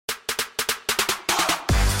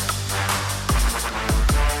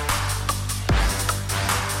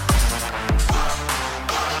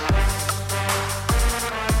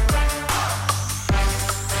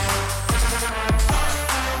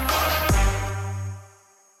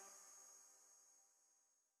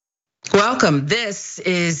Welcome. This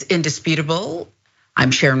is Indisputable. I'm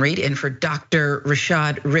Sharon Reed in for Dr.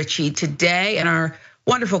 Rashad Ritchie today, and our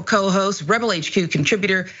wonderful co-host, Rebel HQ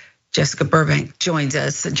contributor, Jessica Burbank joins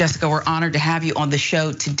us. Jessica, we're honored to have you on the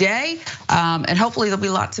show today. And hopefully there'll be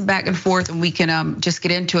lots of back and forth and we can just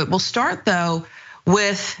get into it. We'll start though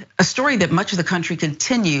with a story that much of the country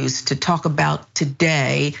continues to talk about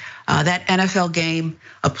today. That NFL game,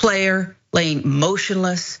 a player laying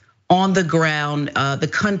motionless on the ground, the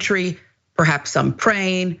country, perhaps some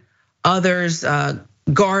praying, others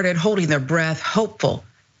guarded, holding their breath, hopeful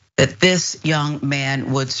that this young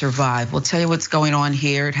man would survive. We'll tell you what's going on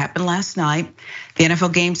here. It happened last night. The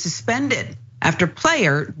NFL game suspended after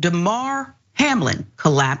player Damar Hamlin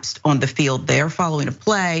collapsed on the field there following a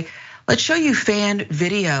play. Let's show you fan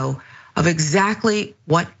video of exactly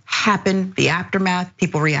what happened, the aftermath,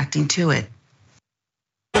 people reacting to it.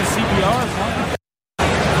 CPR.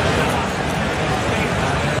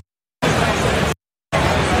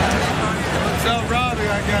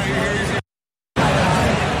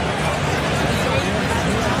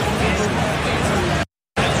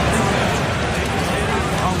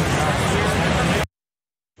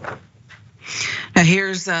 Now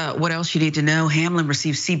here's what else you need to know. Hamlin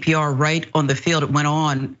received CPR right on the field. It went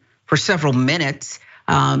on for several minutes.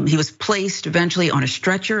 He was placed eventually on a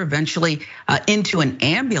stretcher, eventually into an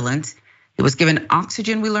ambulance. He was given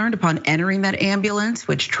oxygen, we learned, upon entering that ambulance,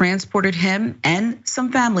 which transported him and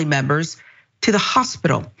some family members to the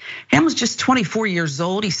hospital. Hamlin was just 24 years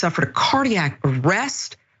old. He suffered a cardiac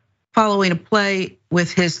arrest following a play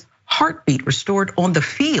with his heartbeat restored on the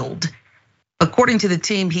field. According to the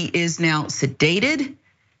team, he is now sedated.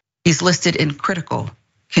 He's listed in critical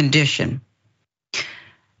condition.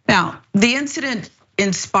 Now, the incident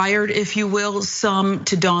inspired, if you will, some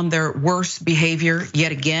to don their worst behavior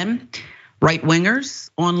yet again.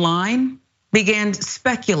 Right-wingers online began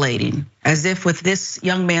speculating as if with this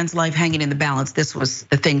young man's life hanging in the balance, this was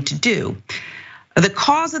the thing to do. The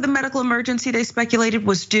cause of the medical emergency, they speculated,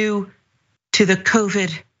 was due to the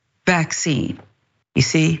COVID vaccine. You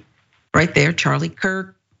see? Right there, Charlie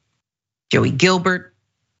Kirk, Joey Gilbert,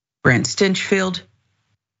 Brent Stinchfield,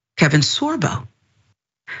 Kevin Sorbo.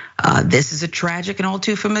 This is a tragic and all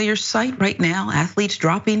too familiar sight right now. Athletes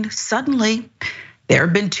dropping suddenly. There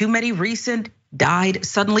have been too many recent died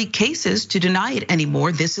suddenly cases to deny it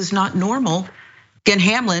anymore. This is not normal. Again,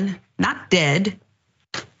 Hamlin, not dead,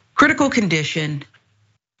 critical condition.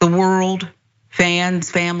 The world,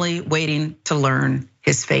 fans, family waiting to learn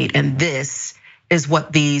his fate. And this is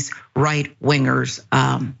what these right-wingers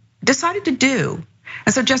decided to do.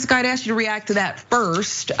 And so Jessica, I'd ask you to react to that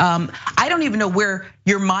first. I don't even know where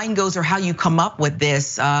your mind goes or how you come up with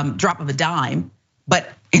this drop of a dime, but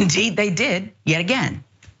indeed they did yet again.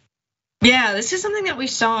 Yeah, this is something that we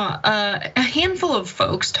saw a handful of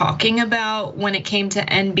folks talking about when it came to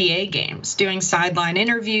NBA games, doing sideline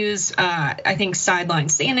interviews. I think Sideline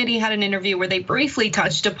Sanity had an interview where they briefly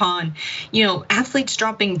touched upon, athletes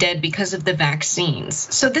dropping dead because of the vaccines.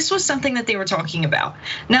 So this was something that they were talking about.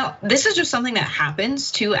 Now, this is just something that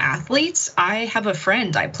happens to athletes. I have a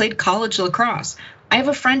friend, I played college lacrosse. I have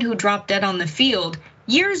a friend who dropped dead on the field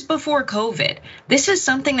years before COVID. This is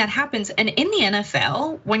something that happens. And in the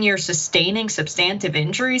NFL, when you're sustaining substantive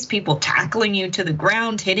injuries, people tackling you to the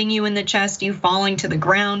ground, hitting you in the chest, you falling to the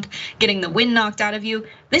ground, getting the wind knocked out of you,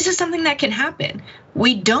 this is something that can happen.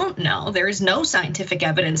 We don't know, there is no scientific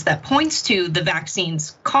evidence that points to the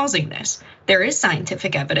vaccines causing this. There is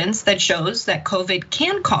scientific evidence that shows that COVID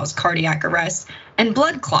can cause cardiac arrest and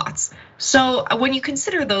blood clots. So when you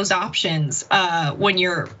consider those options, when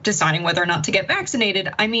you're deciding whether or not to get vaccinated,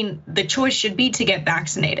 I mean, the choice should be to get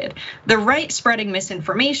vaccinated. The right spreading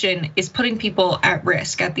misinformation is putting people at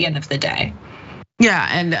risk at the end of the day. Yeah,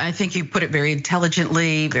 and I think you put it very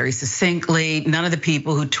intelligently, very succinctly. None of the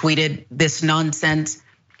people who tweeted this nonsense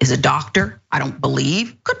is a doctor, I don't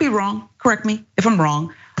believe. Could be wrong, correct me if I'm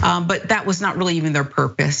wrong. But that was not really even their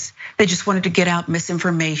purpose. They just wanted to get out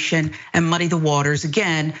misinformation and muddy the waters.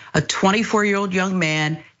 Again, a 24-year-old young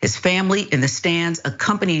man, his family in the stands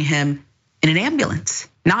accompanying him in an ambulance,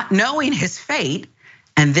 not knowing his fate.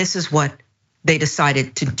 And this is what they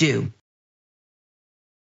decided to do.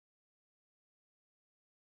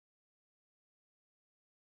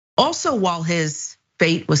 Also, while his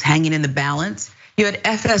fate was hanging in the balance, you had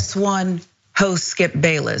FS1 host Skip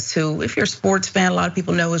Bayless, who, if you're a sports fan, a lot of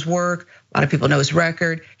people know his work, a lot of people know his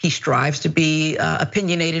record. He strives to be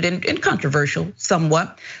opinionated and controversial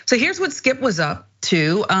somewhat. So here's what Skip was up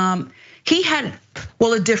to. He had,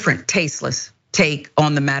 a different tasteless take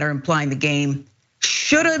on the matter, implying the game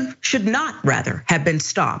should not rather have been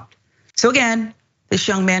stopped. So again, this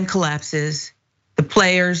young man collapses. The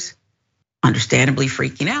players understandably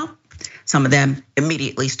freaking out. Some of them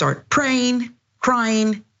immediately start praying,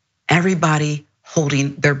 crying, everybody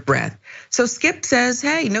holding their breath. So Skip says,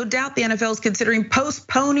 hey, no doubt the NFL is considering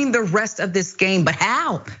postponing the rest of this game, but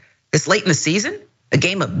how? This late in the season? A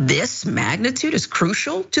game of this magnitude is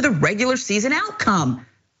crucial to the regular season outcome,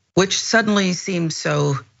 which suddenly seems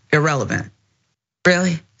so irrelevant.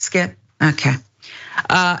 Really, Skip? Okay.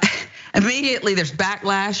 Immediately there's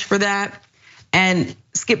backlash for that. And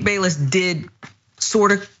Skip Bayless did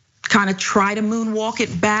sort of kind of try to moonwalk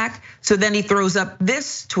it back. So then he throws up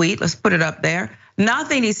this tweet, let's put it up there.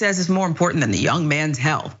 Nothing, he says, is more important than the young man's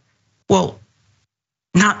health. Well,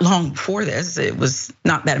 not long before this, it was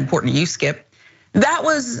not that important to you, Skip. That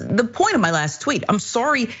was the point of my last tweet. I'm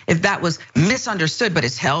sorry if that was misunderstood, but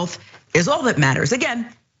his health is all that matters.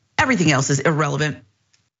 Again, everything else is irrelevant.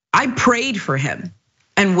 I prayed for him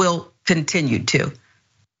and will continue to.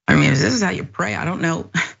 I mean, if this is how you pray, I don't know.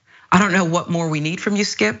 I don't know what more we need from you,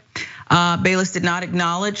 Skip. Bayless did not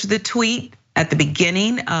acknowledge the tweet at the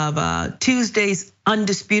beginning of Tuesday's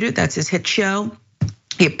Undisputed. That's his hit show.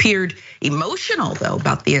 He appeared emotional though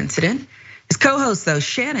about the incident. His co-host though,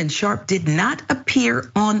 Shannon Sharp, did not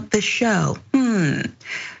appear on the show.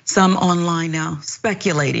 Some online now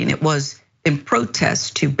speculating it was in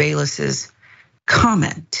protest to Bayless's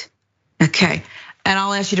comment. Okay, and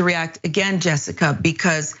I'll ask you to react again, Jessica,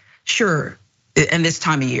 because sure, and this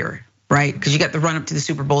time of year, right? Because you got the run up to the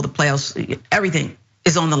Super Bowl, the playoffs, everything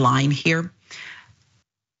is on the line here.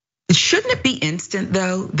 Shouldn't it be instant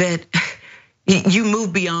though that you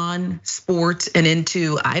move beyond sports and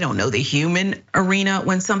into, I don't know, the human arena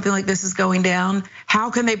when something like this is going down?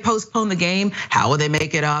 How can they postpone the game? How will they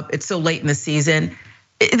make it up? It's so late in the season.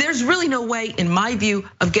 There's really no way, in my view,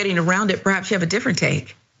 of getting around it. Perhaps you have a different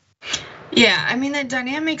take. Yeah, I mean, the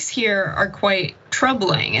dynamics here are quite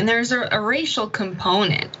troubling, and there's a racial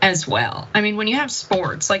component as well. I mean, when you have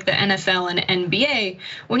sports like the NFL and NBA,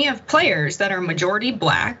 when you have players that are majority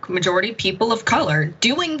black, majority people of color,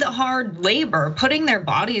 doing the hard labor, putting their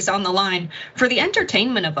bodies on the line for the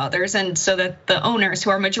entertainment of others, and so that the owners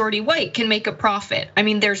who are majority white can make a profit. I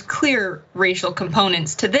mean, there's clear racial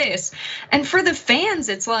components to this. And for the fans,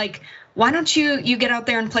 it's like, why don't you get out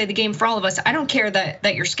there and play the game for all of us? I don't care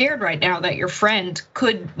that you're scared right now that your friend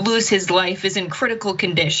could lose his life, is in critical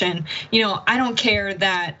condition. I don't care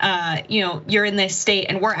that you're in this state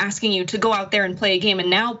and we're asking you to go out there and play a game and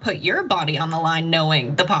now put your body on the line,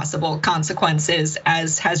 knowing the possible consequences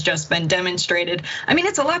as has just been demonstrated. I mean,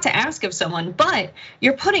 it's a lot to ask of someone, but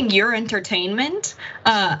you're putting your entertainment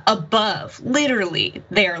above literally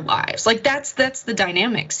their lives. Like that's the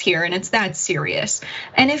dynamics here, and it's that serious.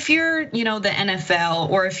 And if you're the NFL,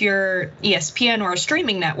 or if you're ESPN or a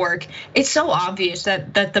streaming network, it's so obvious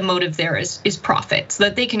that the motive there is profit, so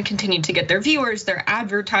that they can continue to get their viewers, their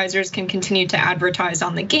advertisers can continue to advertise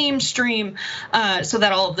on the game stream, so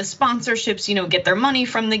that all of the sponsorships, get their money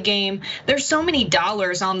from the game. There's so many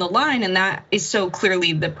dollars on the line, and that is so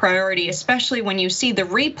clearly the priority, especially when you see the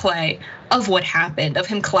replay of what happened, of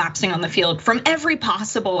him collapsing on the field from every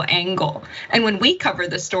possible angle. And when we cover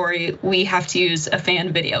the story, we have to use a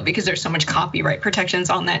fan video because there's so much copyright protections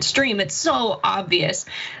on that stream. It's so obvious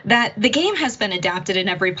that the game has been adapted in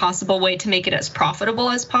every possible way to make it as profitable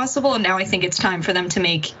as possible. And now I think it's time for them to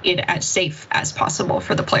make it as safe as possible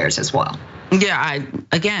for the players as well. Yeah, I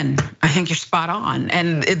think you're spot on.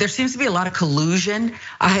 And there seems to be a lot of collusion.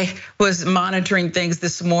 I was monitoring things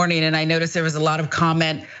this morning and I noticed there was a lot of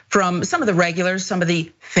comment from some of the regulars, some of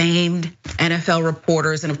the famed NFL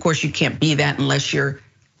reporters. And of course you can't be that unless you're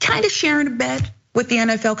kind of sharing a bed with the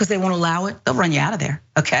NFL because they won't allow it. They'll run you out of there,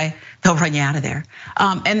 okay? They'll run you out of there.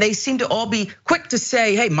 And they seem to all be quick to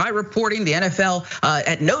say, hey, my reporting, the NFL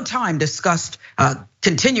at no time discussed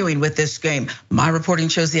continuing with this game. My reporting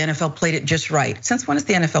shows the NFL played it just right. Since when has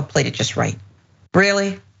the NFL played it just right?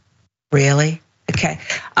 Really? Okay.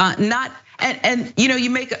 And you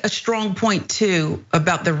make a strong point too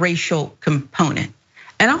about the racial component.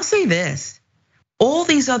 And I'll say this, all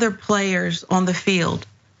these other players on the field,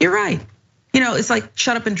 you're right. It's like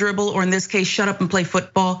shut up and dribble, or in this case, shut up and play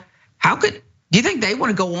football. Do you think they want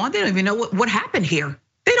to go on? They don't even know what happened here.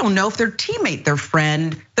 They don't know if their teammate, their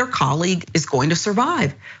friend, their colleague is going to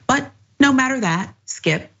survive. But no matter that,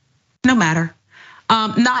 Skip, no matter.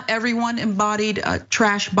 Not everyone embodied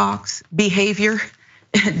trash box behavior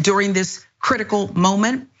during this critical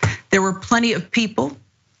moment. There were plenty of people,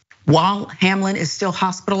 while Hamlin is still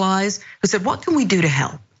hospitalized, who said, what can we do to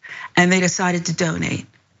help? And they decided to donate.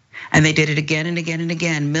 And they did it again and again and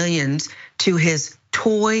again, millions to his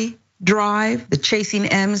toy drive, the Chasing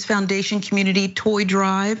M's Foundation Community Toy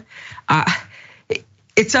Drive.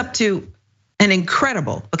 It's up to an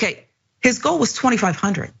incredible, okay, His goal was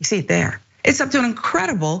 2,500. You see it there. It's up to an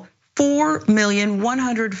incredible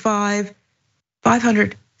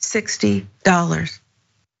 $4,105,560.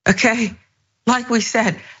 Okay, like we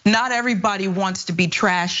said, not everybody wants to be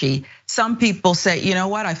trashy. Some people say, you know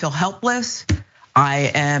what, I feel helpless. I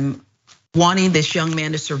am wanting this young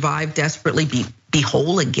man to survive desperately, be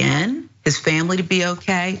whole again, his family to be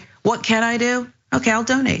okay. What can I do? Okay, I'll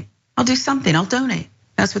donate. I'll do something, I'll donate.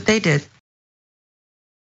 That's what they did.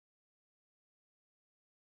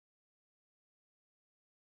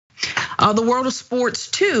 The world of sports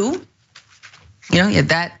too,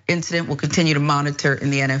 that incident will continue to monitor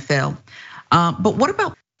in the NFL. But what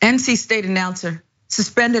about NC State announcer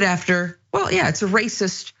suspended after, it's a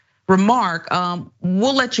racist remark.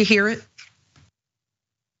 We'll let you hear it.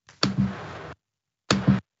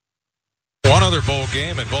 One other bowl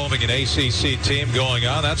game involving an ACC team going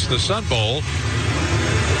on, that's the Sun Bowl.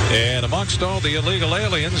 And amongst all the illegal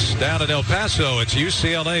aliens down in El Paso, it's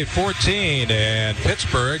UCLA 14 and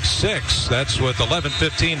Pittsburgh 6. That's with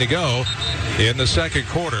 11:15 to go in the second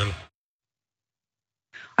quarter.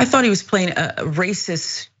 I thought he was playing a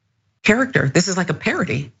racist character. This is like a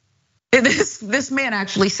parody. This man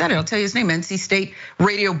actually said it. I'll tell you his name. NC State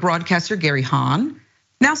radio broadcaster Gary Hahn,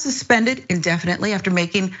 now suspended indefinitely after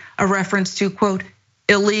making a reference to, quote,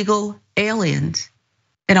 illegal aliens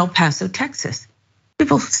in El Paso, Texas.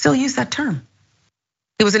 People still use that term.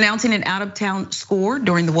 He was announcing an out-of-town score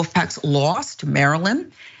during the Wolfpack's loss to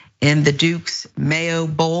Maryland in the Duke's Mayo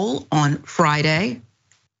Bowl on Friday.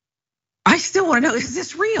 I still want to know, is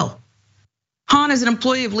this real? Hahn is an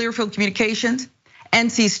employee of Learfield Communications,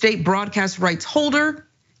 NC State broadcast rights holder,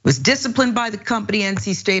 was disciplined by the company.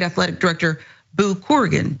 NC State athletic director Boo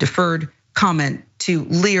Corrigan deferred comment to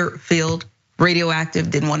Learfield. Radioactive,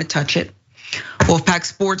 didn't want to touch it. Wolfpack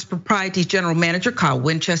Sports Proprieties General Manager Kyle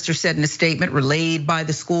Winchester said in a statement relayed by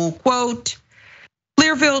the school, quote,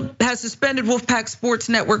 Learfield has suspended Wolfpack Sports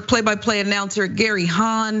Network play-by-play announcer Gary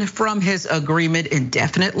Hahn from his agreement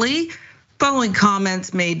indefinitely, following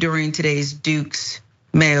comments made during today's Duke's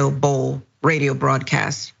Mayo Bowl radio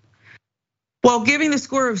broadcast. While giving the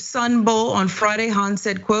score of Sun Bowl on Friday, Hahn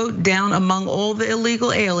said, quote, down among all the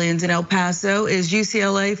illegal aliens in El Paso is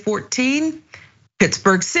UCLA 14,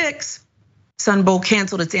 Pittsburgh 6. Sun Bowl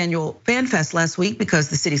canceled its annual Fan Fest last week because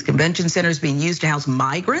the city's convention center is being used to house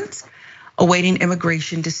migrants awaiting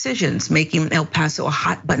immigration decisions, making El Paso a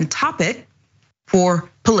hot button topic for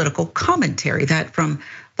political commentary. That from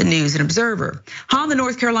the News and Observer. Hahn, the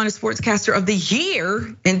North Carolina Sportscaster of the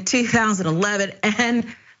Year in 2011 and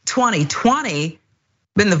 2020,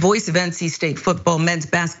 been the voice of NC State football, men's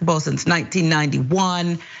basketball since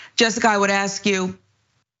 1991. Jessica, I would ask you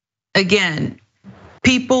again,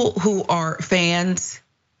 people who are fans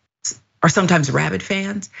are sometimes rabid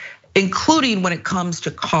fans, including when it comes to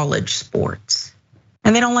college sports.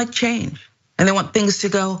 And they don't like change. And they want things to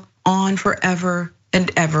go on forever and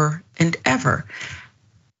ever and ever.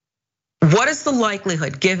 What is the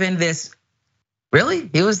likelihood, given this, really?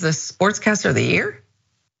 He was the Sportscaster of the Year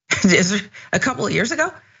a couple of years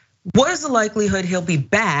ago? What is the likelihood he'll be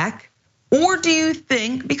back? Or do you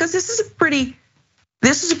think, because this is a pretty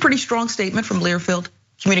strong statement from Learfield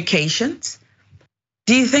Communications.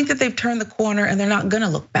 Do you think that they've turned the corner and they're not gonna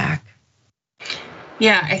look back?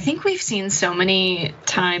 Yeah, I think we've seen so many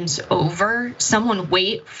times over someone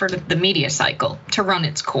wait for the media cycle to run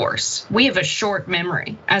its course. We have a short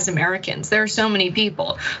memory as Americans. There are so many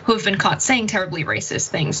people who have been caught saying terribly racist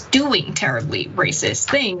things, doing terribly racist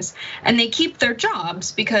things, and they keep their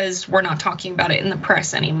jobs because we're not talking about it in the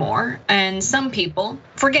press anymore. And some people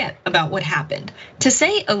forget about what happened. To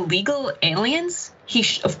say illegal aliens, he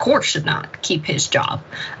of course should not keep his job.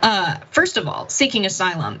 First of all, seeking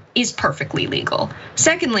asylum is perfectly legal.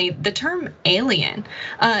 Secondly, the term alien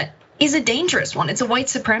is a dangerous one. It's a white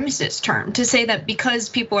supremacist term to say that because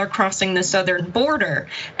people are crossing the southern border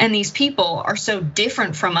and these people are so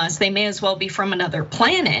different from us, they may as well be from another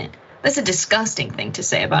planet. That's a disgusting thing to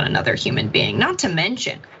say about another human being. Not to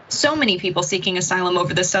mention, so many people seeking asylum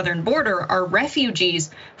over the southern border are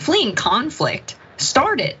refugees fleeing conflict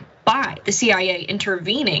started by the CIA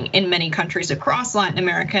intervening in many countries across Latin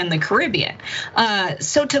America and the Caribbean.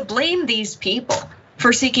 So to blame these people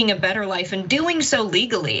for seeking a better life and doing so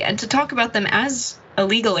legally, and to talk about them as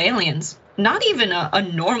illegal aliens, not even a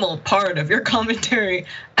normal part of your commentary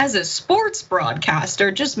as a sports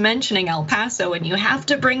broadcaster, just mentioning El Paso, and you have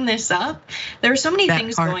to bring this up. There are so many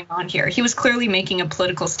things going on here. He was clearly making a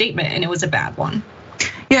political statement, and it was a bad one.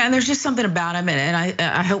 Yeah, and there's just something about him, and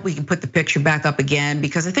I hope we can put the picture back up again,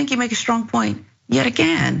 because I think you make a strong point yet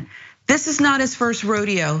again. This is not his first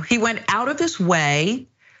rodeo. He went out of his way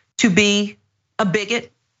to be a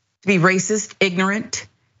bigot, to be racist, ignorant.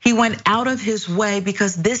 He went out of his way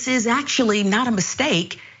because this is actually not a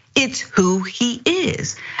mistake. It's who he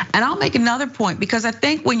is. And I'll make another point because I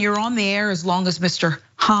think when you're on the air as long as Mr.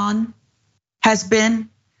 Hahn has been,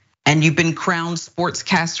 and you've been crowned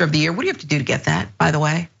Sportscaster of the Year, what do you have to do to get that, by the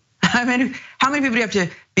way? I mean, how many people do you have to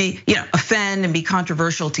be, offend and be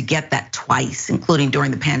controversial to get that twice, including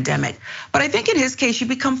during the pandemic? But I think in his case, you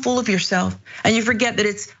become full of yourself and you forget that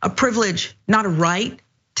it's a privilege, not a right,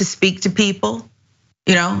 to speak to people.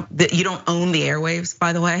 That you don't own the airwaves,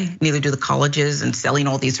 by the way, neither do the colleges and selling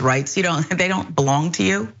all these rights. They don't belong to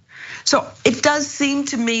you. So it does seem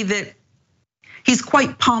to me that he's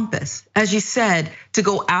quite pompous, as you said, to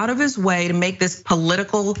go out of his way to make this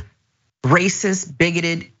political, racist,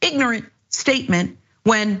 bigoted, ignorant statement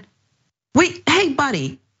when hey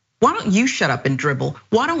buddy, why don't you shut up and dribble?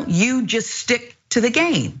 Why don't you just stick to the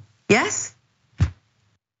game? Yes?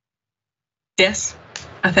 Yes,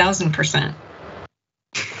 1,000%.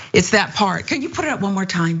 It's that part. Can you put it up one more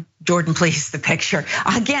time, Jordan, please, the picture?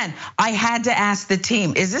 Again, I had to ask the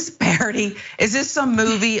team, is this parody? Is this some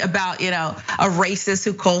movie about, a racist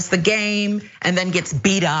who calls the game and then gets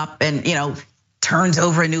beat up and, turns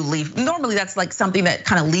over a new leaf? Normally that's like something that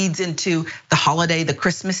kind of leads into the holiday, the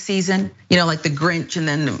Christmas season, like the Grinch. And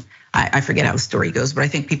then I forget how the story goes, but I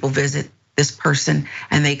think people visit this person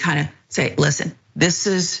and they kind of say, listen, this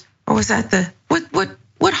is, or was that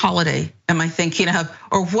what holiday am I thinking of?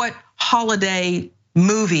 Or what holiday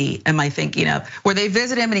movie am I thinking of? Where they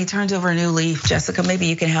visit him and he turns over a new leaf. Jessica, maybe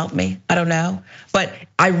you can help me. I don't know. But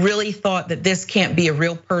I really thought that this can't be a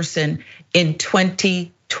real person in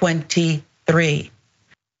 2023.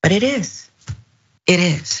 But it is. It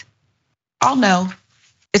is. I'll know.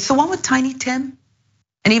 It's the one with Tiny Tim.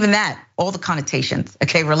 And even that, all the connotations,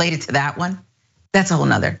 okay, related to that one. That's a whole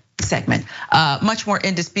nother segment. Much more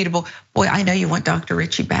indisputable. Boy, I know you want Dr.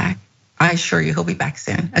 Richie back. I assure you he'll be back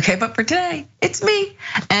soon. Okay, but for today, it's me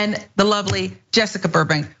and the lovely Jessica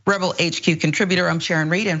Burbank, Rebel HQ contributor. I'm Sharon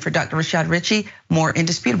Reed, and for Dr. Rashad Richey, more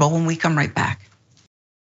indisputable when we come right back.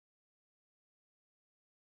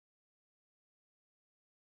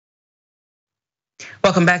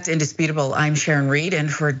 Welcome back to Indisputable. I'm Sharon Reed,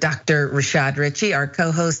 and for Dr. Rashad Richey, our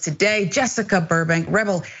co-host today, Jessica Burbank,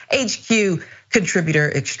 Rebel HQ contributor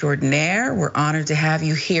extraordinaire. We're honored to have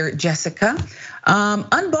you here, Jessica.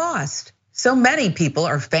 Unbossed. So many people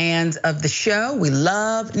are fans of the show. We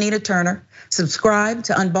love Nina Turner. Subscribe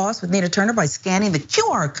to Unbossed with Nina Turner by scanning the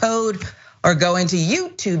QR code or going to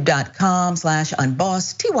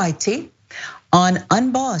youtube.com/unbossed, TYT. On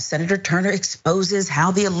Unbossed, Senator Turner exposes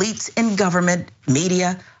how the elites in government,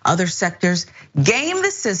 media, other sectors game the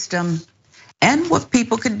system and what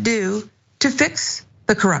people could do to fix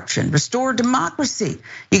the corruption, restore democracy.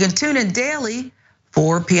 You can tune in daily,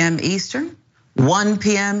 4 p.m. Eastern, 1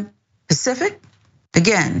 p.m. Pacific.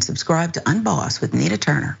 Again, subscribe to Unbossed with Nina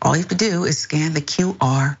Turner. All you have to do is scan the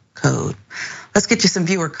QR code. Let's get you some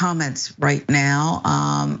viewer comments right now.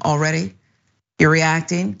 Already, you're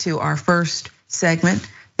reacting to our first segment,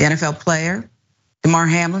 the NFL player, Damar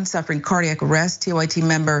Hamlin suffering cardiac arrest, TYT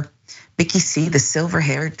member Mickey C, the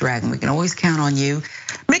silver-haired dragon. We can always count on you.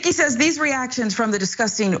 Mickey says these reactions from the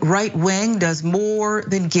disgusting right wing does more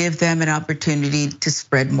than give them an opportunity to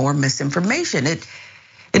spread more misinformation. It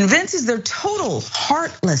evinces their total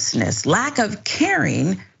heartlessness, lack of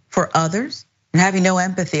caring for others, and having no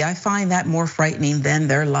empathy. I find that more frightening than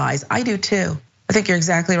their lies. I do too. I think you're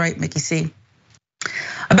exactly right, Mickey C.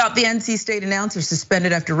 About the NC State announcer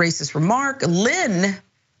suspended after racist remark, Lynn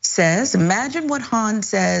says, imagine what Hahn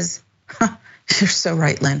says. You're so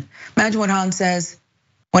right, Lynn. Imagine what Hahn says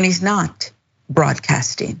when he's not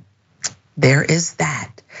broadcasting. There is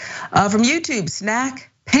that. From YouTube,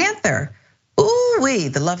 Snack Panther. Ooh-wee,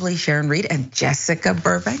 the lovely Sharon Reed and Jessica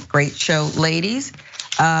Burbank. Great show, ladies.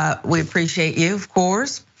 We appreciate you, of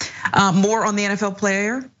course. More on the NFL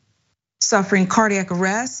player suffering cardiac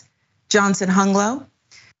arrest, Johnson Hunglo.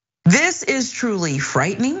 This is truly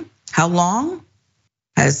frightening. How long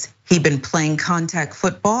has he been playing contact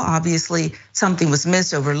football? Obviously, something was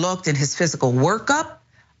missed, overlooked in his physical workup.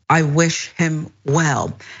 I wish him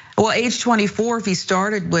well. Well, age 24, if he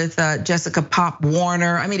started with Jessica Pop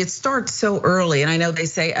Warner, I mean, it starts so early. And I know they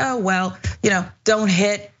say, oh, well, don't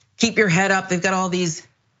hit, keep your head up. They've got all these.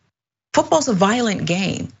 Football's a violent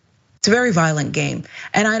game. It's a very violent game.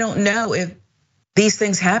 And I don't know if these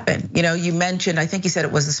things happen. You mentioned, I think you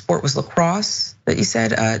said the sport was lacrosse that you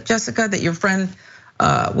said, Jessica, that your friend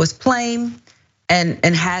was playing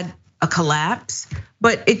and had a collapse.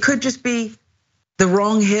 But it could just be the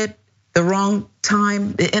wrong hit, the wrong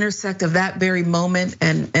time, the intersect of that very moment,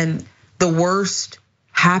 and the worst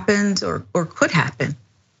happens or could happen.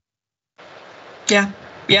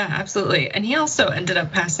 Yeah, absolutely. And he also ended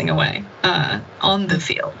up passing away on the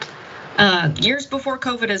field years before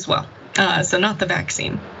COVID as well. So not the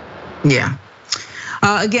vaccine. Yeah.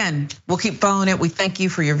 Again, we'll keep following it. We thank you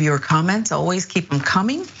for your viewer comments. Always keep them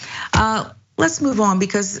coming. Let's move on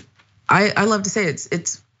because I love to say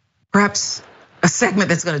it's perhaps a segment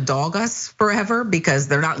that's going to dog us forever because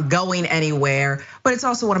they're not going anywhere. But it's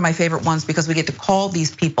also one of my favorite ones because we get to call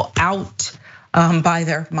these people out by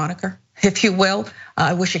their moniker, if you will.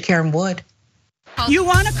 I wish Karen would. You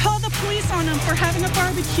want to call the police on them for having a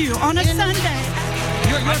barbecue on a Sunday?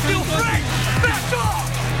 I feel free. Back off!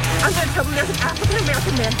 I'm going to tell them there's an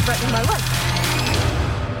African-American man threatening my life.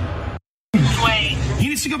 Wait. He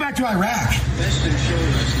needs to go back to Iraq.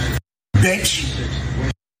 Bitch.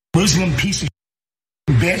 Muslim piece of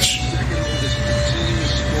bitch.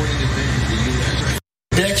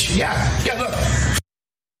 Bitch, yeah, look.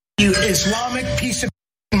 You Islamic piece of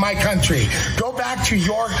my country. Go back to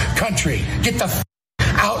your country. Get the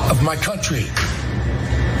out of my country.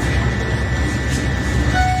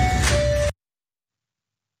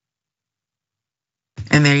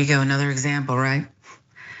 And there you go, another example, right?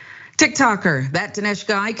 TikToker, that Dinesh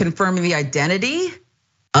guy confirming the identity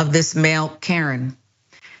of this male Karen.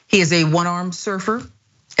 He is a one-armed surfer.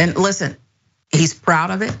 And listen, he's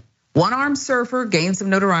proud of it. One-armed surfer gained some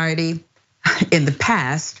notoriety in the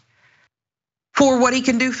past for what he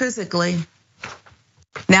can do physically.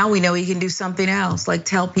 Now we know he can do something else, like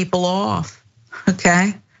tell people off,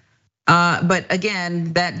 okay? But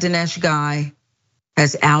again, that Dinesh guy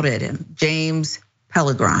has outed him, James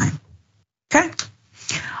Pellegrin, okay?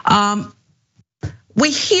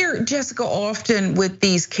 We hear Jessica often with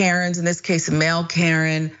these Karens, in this case a male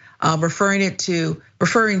Karen, referring to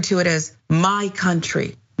it as my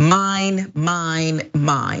country, mine, mine,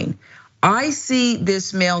 mine. I see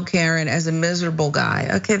this male Karen as a miserable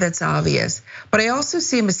guy. Okay, that's obvious. But I also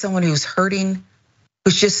see him as someone who's hurting,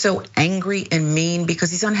 who's just so angry and mean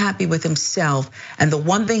because he's unhappy with himself. And the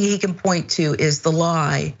one thing he can point to is the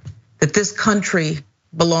lie that this country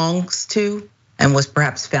belongs to and was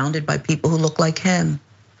perhaps founded by people who look like him.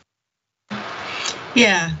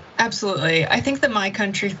 Yeah, absolutely. I think the my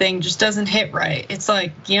country thing just doesn't hit right. It's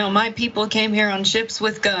like, my people came here on ships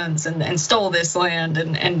with guns and stole this land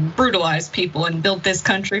and brutalized people and built this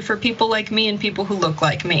country for people like me and people who look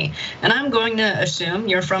like me. And I'm going to assume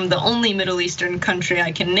you're from the only Middle Eastern country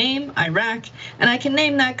I can name, Iraq. And I can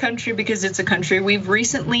name that country because it's a country we've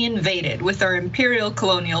recently invaded with our imperial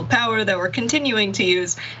colonial power that we're continuing to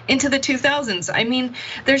use into the 2000s. I mean,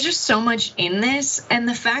 there's just so much in this. And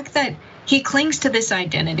the fact that he clings to this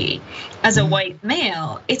identity as a white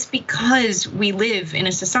male, it's because we live in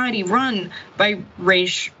a society run by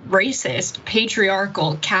racist,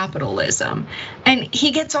 patriarchal capitalism. And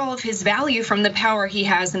he gets all of his value from the power he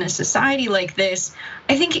has in a society like this.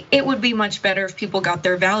 I think it would be much better if people got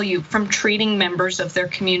their value from treating members of their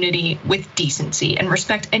community with decency and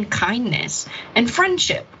respect and kindness and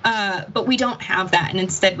friendship. But we don't have that. And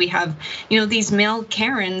instead we have, these male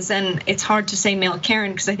Karens, and it's hard to say male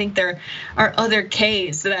Karen because I think there are other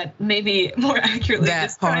Ks that maybe more accurately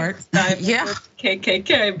that part. Yeah.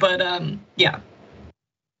 KKK, but yeah.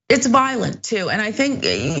 It's violent too. And I think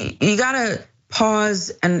you gotta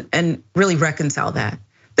pause and really reconcile that.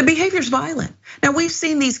 The behavior's violent. Now we've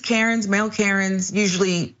seen these Karens, male Karens,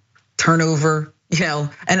 usually turn over,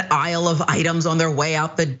 an aisle of items on their way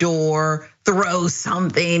out the door, throw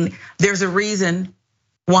something. There's a reason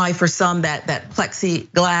why for some that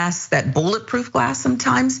plexiglass, that bulletproof glass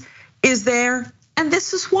sometimes is there. And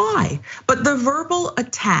this is why. But the verbal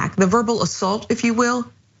attack, the verbal assault, if you will,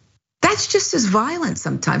 that's just as violent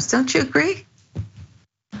sometimes, don't you agree?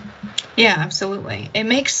 Yeah, absolutely. It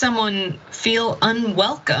makes someone feel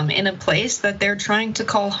unwelcome in a place that they're trying to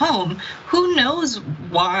call home. Who knows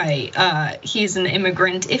why he's an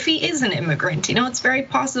immigrant, if he is an immigrant? It's very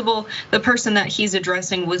possible the person that he's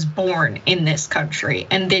addressing was born in this country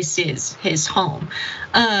and this is his home.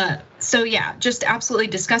 So yeah, just absolutely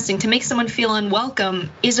disgusting. To make someone feel unwelcome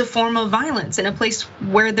is a form of violence in a place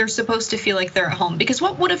where they're supposed to feel like they're at home. Because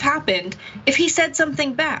what would have happened if he said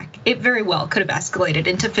something back? It very well could have escalated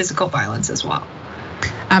into physical violence as well.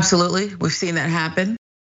 Absolutely, we've seen that happen.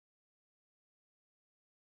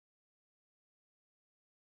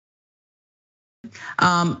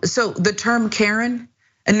 So the term Karen,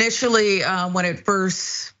 initially when it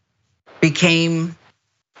first became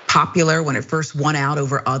popular, when it first won out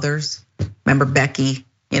over others. Remember Becky,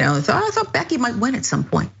 I thought Becky might win at some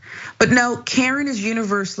point. But no, Karen is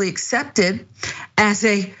universally accepted as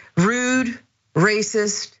a rude,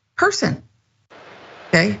 racist person.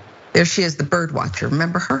 Okay, there she is, the bird watcher.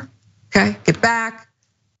 Remember her? Okay, get back.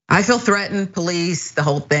 I feel threatened, police, the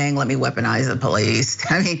whole thing. Let me weaponize the police.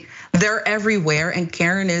 I mean, they're everywhere, and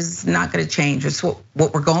Karen is not going to change. It's what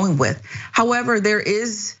we're going with. However, it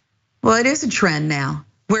is a trend now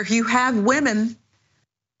where you have women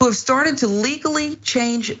who have started to legally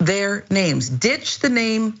change their names, ditch the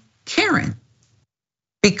name Karen,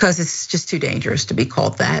 because it's just too dangerous to be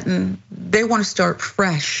called that, and they want to start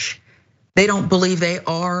fresh. They don't believe they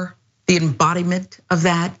are the embodiment of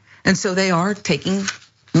that, and so they are taking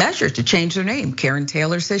measures to change their name. Karen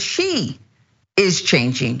Taylor says she is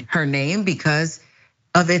changing her name because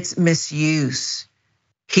of its misuse.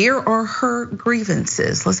 Here are her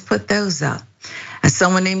grievances. Let's put those up. As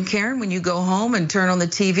someone named Karen, when you go home and turn on the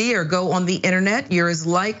TV or go on the internet, you're as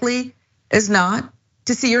likely as not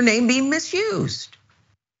to see your name being misused.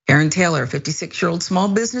 Karen Taylor, a 56-year-old small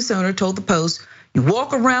business owner, told the Post, "You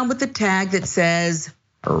walk around with a tag that says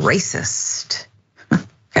racist."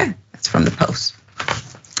 Okay, that's from the Post.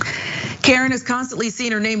 Karen has constantly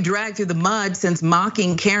seen her name dragged through the mud since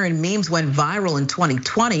mocking Karen memes went viral in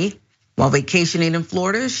 2020. While vacationing in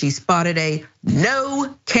Florida, she spotted a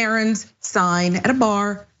 "No Karens" sign at a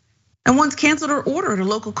bar and once canceled her order at a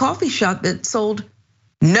local coffee shop that sold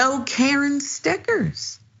 "No Karen"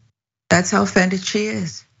 stickers. That's how offended she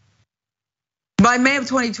is. By May of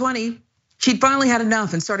 2020, she'd finally had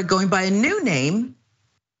enough and started going by a new name.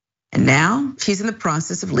 And now she's in the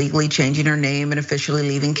process of legally changing her name and officially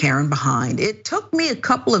leaving Karen behind. "It took me a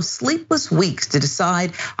couple of sleepless weeks to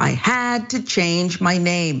decide I had to change my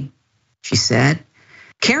name," she said.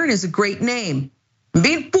 "Karen is a great name.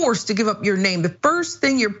 Being forced to give up your name, the first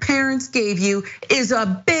thing your parents gave you, is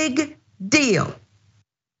a big deal."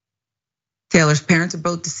 Taylor's parents are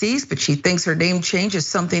both deceased, but she thinks her name change is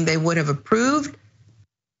something they would have approved.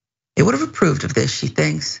 They would have approved of this, she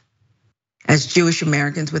thinks, as Jewish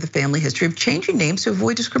Americans with a family history of changing names to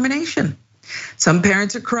avoid discrimination. "Some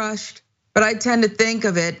parents are crushed, but I tend to think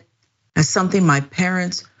of it as something my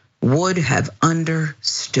parents would have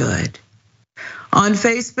understood." On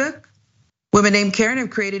Facebook, women named Karen have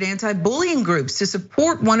created anti-bullying groups to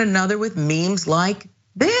support one another with memes like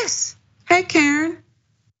this. "Hey Karen,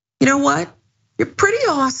 you know what? You're pretty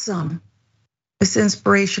awesome." This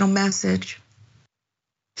inspirational message.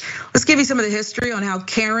 Let's give you some of the history on how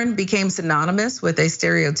Karen became synonymous with a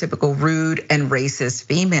stereotypical rude and racist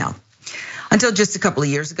female. Until just a couple of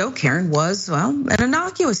years ago, Karen was, well, an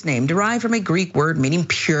innocuous name derived from a Greek word meaning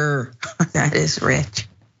pure. That is rich.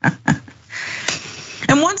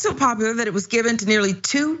 And one so popular that it was given to nearly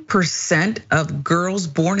 2% of girls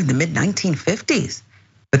born in the mid-1950s.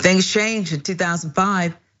 But things changed in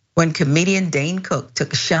 2005 when comedian Dane Cook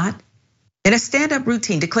took a shot in a stand-up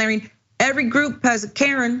routine declaring every group has a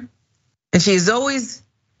Karen, and she is always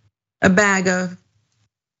a bag of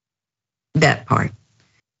that part.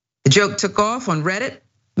 The joke took off on Reddit,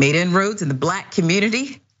 made inroads in the Black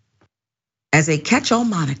community as a catch-all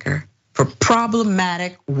moniker for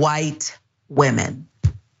problematic white women.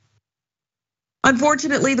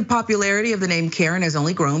 Unfortunately, the popularity of the name Karen has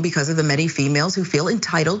only grown because of the many females who feel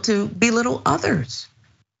entitled to belittle others.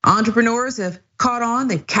 Entrepreneurs have caught on,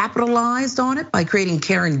 they've capitalized on it by creating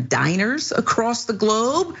Karen diners across the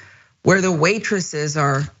globe where the waitresses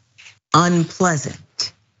are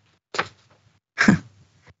unpleasant.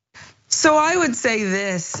 So I would say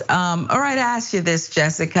this, or I'd ask you this,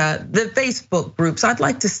 Jessica, the Facebook groups, I'd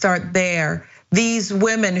like to start there. These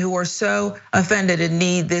women who are so offended and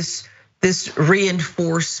need this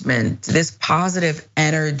reinforcement, this positive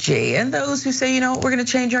energy, and those who say, you know what, we're gonna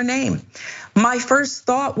change our name. My first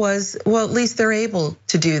thought was, well, at least they're able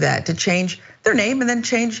to do that, to change their name and then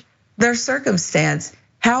change their circumstance.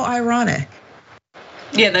 How ironic.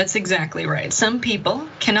 Yeah, that's exactly right. Some people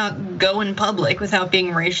cannot go in public without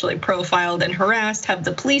being racially profiled and harassed, have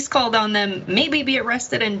the police called on them, maybe be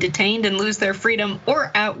arrested and detained and lose their freedom,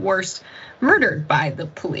 or at worst, murdered by the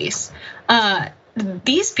police.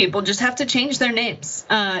 These people just have to change their names.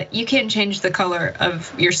 You can't change the color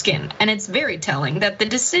of your skin. And it's very telling that the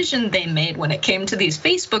decision they made when it came to these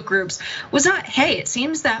Facebook groups was not, hey, it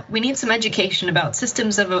seems that we need some education about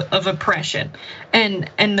systems of oppression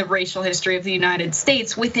and the racial history of the United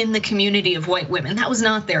States within the community of white women. That was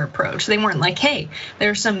not their approach. They weren't like, hey, there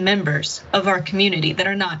are some members of our community that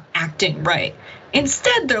are not acting right.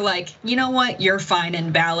 Instead, they're like, you know what, you're fine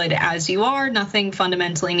and valid as you are, nothing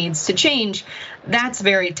fundamentally needs to change. That's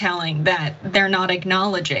very telling that they're not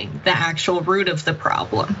acknowledging the actual root of the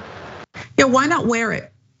problem. Yeah, why not wear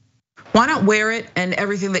it? Why not wear it and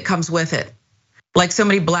everything that comes with it? Like so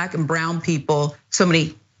many Black and brown people, so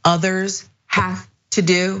many others have to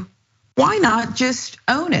do. Why not just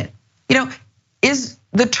own it? You know, is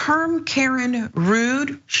the term Karen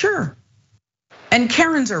rude? Sure. And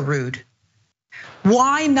Karens are rude.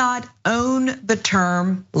 Why not own the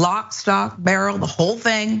term lock, stock, barrel, the whole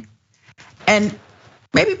thing, and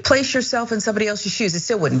maybe place yourself in somebody else's shoes? It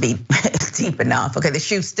still wouldn't be deep enough. Okay, the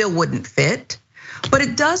shoe still wouldn't fit. But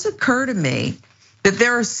it does occur to me that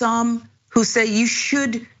there are some who say you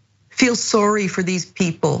should feel sorry for these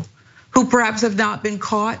people who perhaps have not been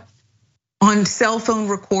caught on cell phone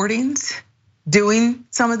recordings doing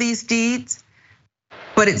some of these deeds.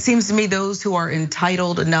 But it seems to me those who are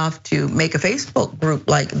entitled enough to make a Facebook group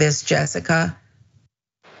like this, Jessica,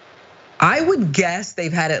 I would guess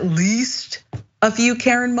they've had at least a few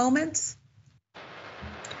Karen moments.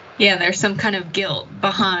 Yeah, there's some kind of guilt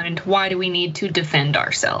behind why do we need to defend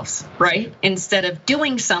ourselves, right? Instead of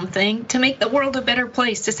doing something to make the world a better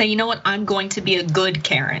place, to say, you know what, I'm going to be a good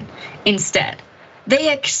Karen instead.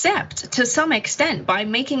 They accept to some extent by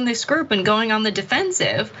making this group and going on the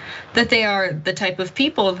defensive that they are the type of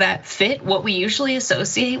people that fit what we usually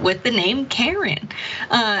associate with the name Karen.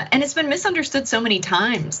 And it's been misunderstood so many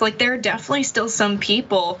times. Like, there are definitely still some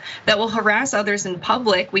people that will harass others in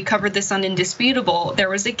public. We covered this on Indisputable. There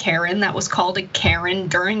was a Karen that was called a Karen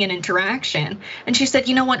during an interaction. And she said,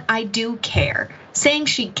 you know what, I do care. Saying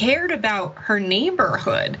she cared about her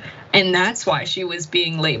neighborhood. And that's why she was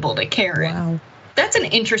being labeled a Karen. Wow. That's an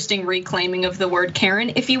interesting reclaiming of the word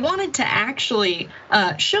Karen. If you wanted to actually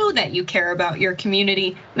show that you care about your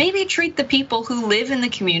community, maybe treat the people who live in the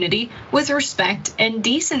community with respect and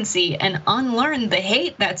decency and unlearn the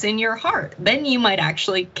hate that's in your heart. Then you might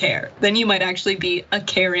actually care. Then you might actually be a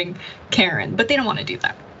caring Karen, but they don't want to do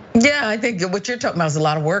that. Yeah, I think what you're talking about is a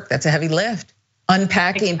lot of work. That's a heavy lift.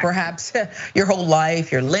 Unpacking perhaps your whole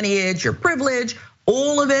life, your lineage, your privilege,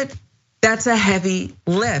 all of it. That's a heavy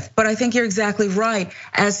lift, but I think you're exactly right.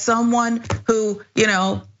 As someone who,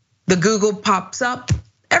 the Google pops up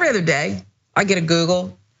every other day, I get a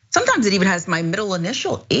Google. Sometimes it even has my middle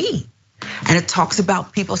initial E, and it talks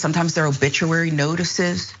about people. Sometimes they're obituary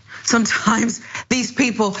notices. Sometimes these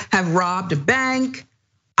people have robbed a bank.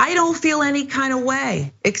 I don't feel any kind of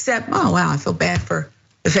way, except, oh wow, I feel bad for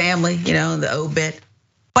the family, the obit.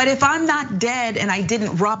 But if I'm not dead and I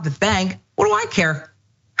didn't rob the bank, what do I care?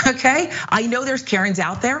 Okay, I know there's Karens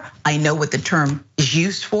out there. I know what the term is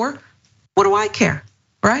used for. What do I care,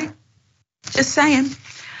 right? Just saying.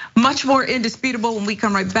 Much more Indisputable when we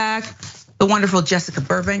come right back. The wonderful Jessica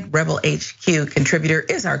Burbank, Rebel HQ contributor,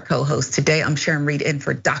 is our co-host today. I'm Sharon Reed in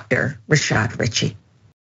for Dr. Rashad Ritchie.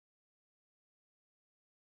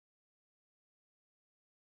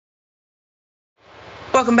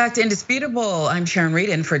 Welcome back to Indisputable. I'm Sharon Reed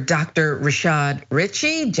in for Dr. Rashad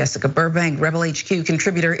Ritchie. Jessica Burbank, Rebel HQ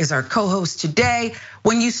contributor, is our co-host today.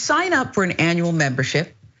 When you sign up for an annual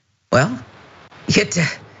membership, well, you get to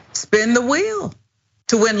spin the wheel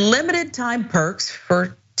to win limited time perks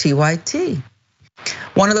for TYT.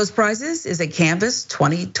 One of those prizes is a Canvas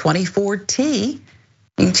 2024 tee.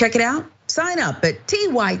 You can check it out. Sign up at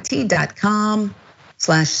tyt.com/spin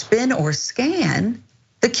or scan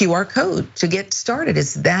the QR code to get started.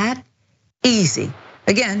 It's that easy.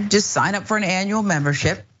 Again, just sign up for an annual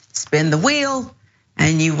membership, spin the wheel,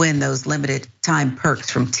 and you win those limited time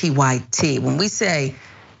perks from TYT. When we say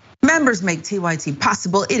members make TYT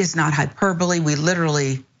possible, it is not hyperbole.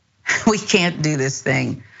 We can't do this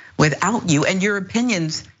thing without you and your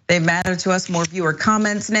opinions. They matter to us. More viewer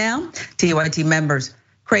comments now. TYT members,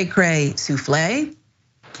 Cray Cray Souffle,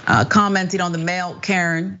 commenting on the male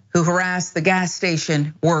Karen who harassed the gas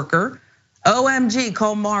station worker. OMG,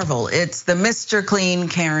 Cole Marvel, it's the Mr. Clean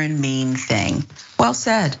Karen mean thing. Well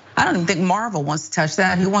said. I don't even think Marvel wants to touch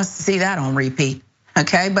that. Who wants to see that on repeat?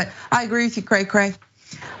 Okay, but I agree with you, Cray Cray.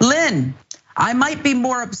 Lynn, I might be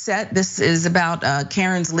more upset. This is about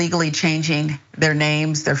Karens legally changing their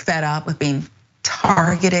names. They're fed up with being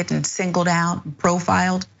targeted and singled out and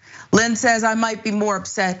profiled. Lynn says, I might be more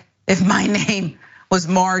upset if my name was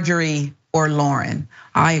Marjorie or Lauren.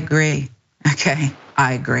 I agree, okay,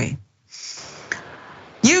 I agree.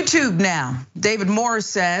 YouTube now, David Morris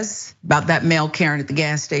says about that male Karen at the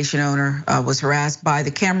gas station owner was harassed by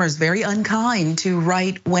the cameras, very unkind to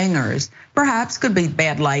right wingers. Perhaps could be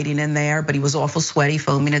bad lighting in there, but he was awful sweaty,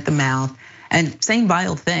 foaming at the mouth, and saying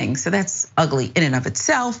vile things. So that's ugly in and of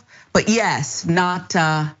itself. But yes, not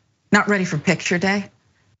ready for picture day,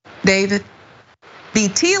 David. The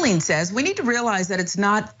Teeling says we need to realize that it's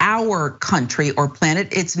not our country or planet.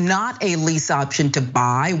 It's not a lease option to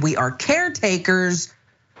buy. We are caretakers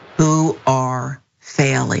who are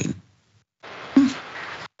failing.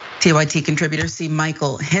 TYT contributor C.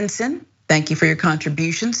 Michael Henson, thank you for your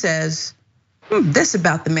contribution, says this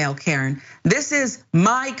about the male Karen. This is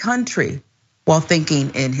my country. while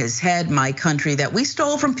thinking in his head, my country that we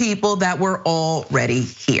stole from people that were already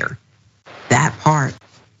here. That part.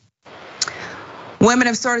 Women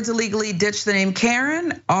have started to legally ditch the name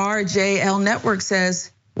Karen. RJL Network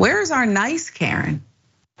says, where's our nice Karen?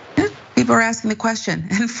 People are asking the question.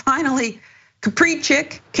 And finally, Capri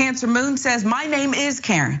Chick, Cancer Moon says, my name is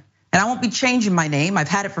Karen, and I won't be changing my name. I've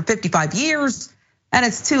had it for 55 years, and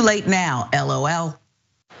it's too late now, LOL.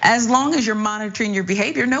 As long as you're monitoring your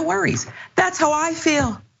behavior, no worries. That's how I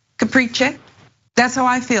feel, Capri Chick. That's how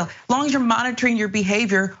I feel. As long as you're monitoring your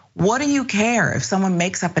behavior, what do you care if someone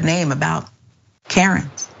makes up a name about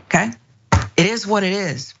Karens, okay? It is what it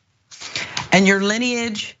is. And your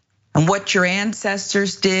lineage and what your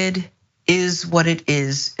ancestors did is what it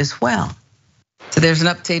is as well. So there's an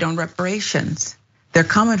update on reparations. They're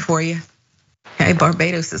coming for you. Okay,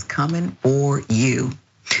 Barbados is coming for you.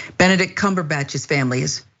 Benedict Cumberbatch's family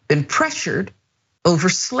has been pressured over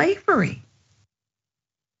slavery.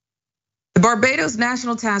 The Barbados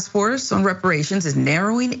National Task Force on Reparations is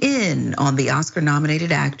narrowing in on the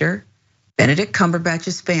Oscar-nominated actor Benedict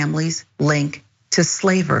Cumberbatch's family's link to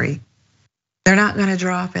slavery. They're not gonna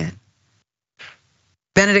drop it.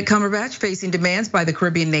 Benedict Cumberbatch facing demands by the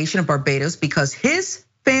Caribbean nation of Barbados because his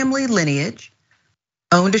family lineage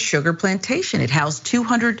owned a sugar plantation. It housed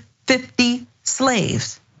 250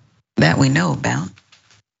 slaves that we know about.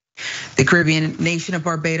 The Caribbean nation of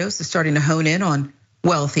Barbados is starting to hone in on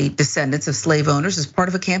wealthy descendants of slave owners as part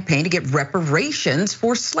of a campaign to get reparations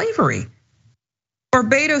for slavery.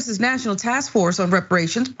 Barbados' National Task Force on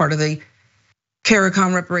Reparations, part of the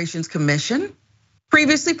CARICOM Reparations Commission,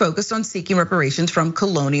 previously focused on seeking reparations from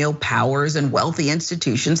colonial powers and wealthy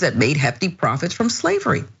institutions that made hefty profits from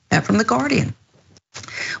slavery. That from The Guardian.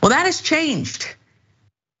 Well, that has changed.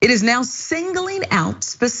 It is now singling out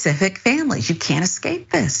specific families. You can't escape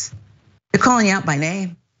this. They're calling you out by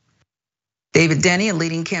name. David Denny, a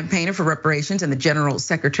leading campaigner for reparations and the General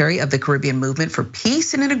Secretary of the Caribbean Movement for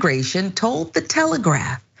Peace and Integration, told The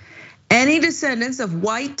Telegraph, any descendants of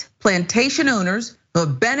white plantation owners who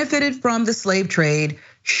have benefited from the slave trade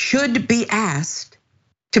should be asked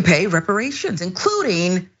to pay reparations,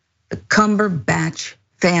 including the Cumberbatch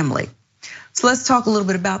family. So let's talk a little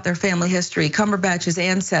bit about their family history. Cumberbatch's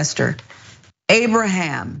ancestor,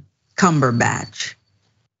 Abraham Cumberbatch,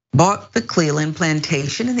 bought the Cleveland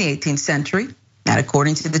plantation in the 18th century. And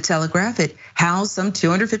according to The Telegraph, it housed some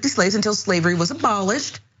 250 slaves until slavery was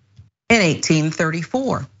abolished in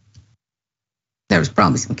 1834. There was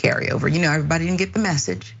probably some carryover. Everybody didn't get the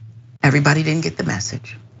message. Everybody didn't get the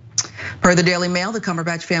message. Per the Daily Mail, the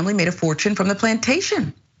Cumberbatch family made a fortune from the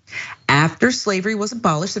plantation. After slavery was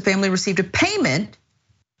abolished, the family received a payment,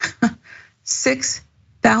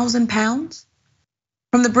 6,000 pounds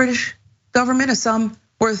from the British government, a sum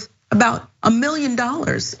worth about $1 million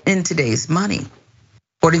in today's money.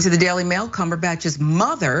 According to the Daily Mail, Cumberbatch's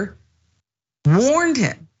mother warned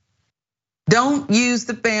him, don't use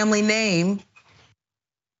the family name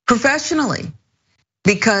professionally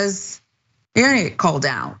because you're gonna get called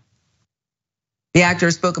out. The actor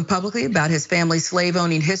has spoken publicly about his family's slave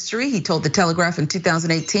owning history. He told The Telegraph in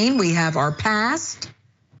 2018, we have our past.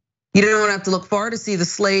 You don't have to look far to see the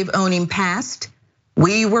slave owning past.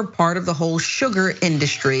 We were part of the whole sugar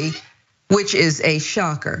industry, which is a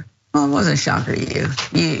shocker. Well, it wasn't a shocker to you.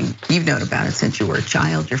 You've known about it since you were a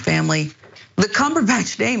child, your family. The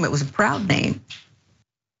Cumberbatch name, it was a proud name,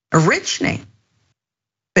 a rich name.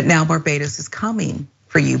 But now Barbados is coming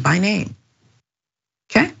for you by name,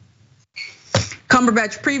 okay?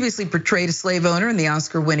 Cumberbatch previously portrayed a slave owner in the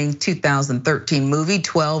Oscar-winning 2013 movie,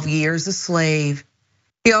 12 Years a Slave.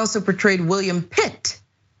 He also portrayed William Pitt,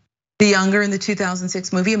 the younger, in the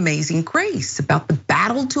 2006 movie Amazing Grace, about the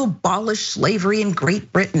battle to abolish slavery in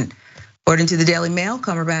Great Britain. According to the Daily Mail,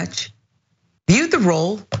 Cumberbatch viewed the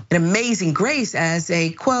role in Amazing Grace as a,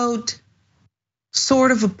 quote,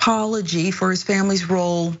 sort of apology for his family's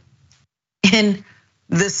role in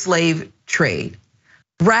the slave trade.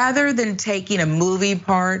 Rather than taking a movie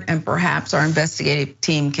part, and perhaps our investigative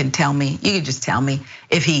team can tell me, you can just tell me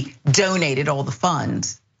if he donated all the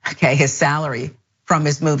funds, okay, his salary from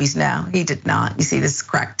his movies now. He did not. You see, this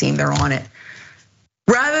crack team, they're on it.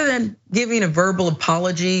 Rather than giving a verbal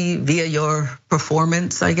apology via your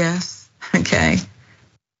performance, I guess, okay?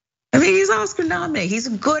 I mean, he's Oscar nominated, he's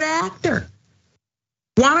a good actor.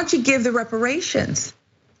 Why don't you give the reparations?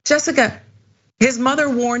 Jessica, his mother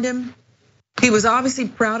warned him. He was obviously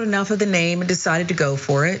proud enough of the name and decided to go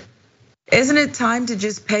for it. Isn't it time to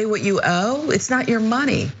just pay what you owe? It's not your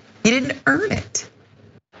money. You didn't earn it.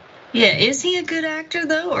 Yeah, is he a good actor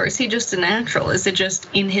though, or is he just a natural? Is it just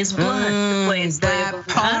in his blood to play a slave? That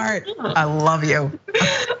part, I love you.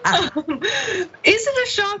 Is it a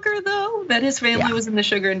shocker though that his family was in the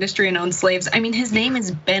sugar industry and owned slaves? I mean, his name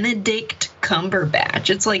is Benedict Cumberbatch.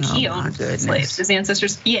 It's like he owned slaves. His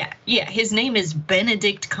ancestors, yeah, his name is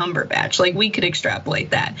Benedict Cumberbatch. Like we could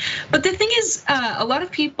extrapolate that. But the thing is, a lot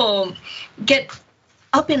of people get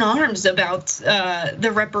up in arms about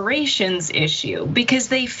the reparations issue because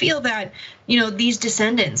they feel that these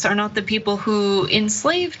descendants are not the people who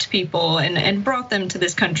enslaved people and brought them to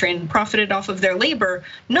this country and profited off of their labor.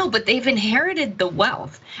 No, but they've inherited the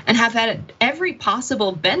wealth and have had every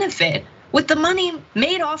possible benefit with the money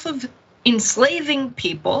made off of enslaving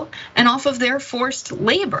people and off of their forced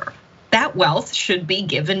labor. That wealth should be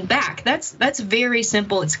given back. That's very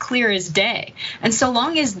simple. It's clear as day. And so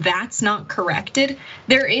long as that's not corrected,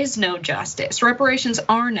 there is no justice. Reparations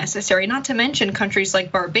are necessary, not to mention countries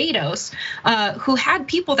like Barbados, who had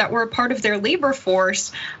people that were a part of their labor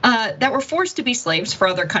force that were forced to be slaves for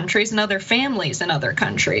other countries and other families in other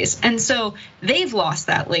countries. And so they've lost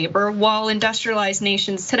that labor while industrialized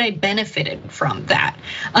nations today benefited from that.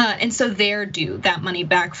 And so they're due that money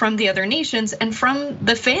back from the other nations and from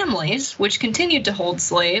the families which continued to hold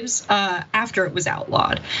slaves after it was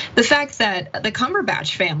outlawed. The fact that the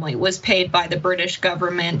Cumberbatch family was paid by the British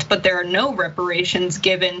government, but there are no reparations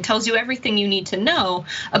given, tells you everything you need to know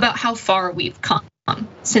about how far we've come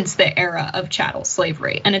since the era of chattel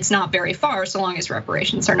slavery. And it's not very far so long as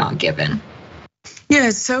reparations are not given. Yeah,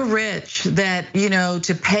 it's so rich that,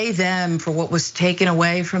 to pay them for what was taken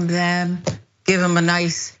away from them, give them a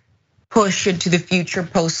nice push into the future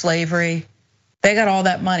post-slavery. They got all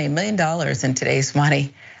that money, $1 million in today's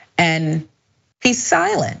money, and he's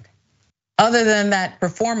silent. Other than that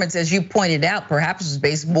performance, as you pointed out, perhaps was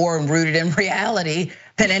based more and rooted in reality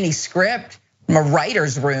than any script from a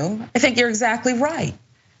writer's room. I think you're exactly right.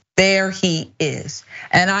 There he is.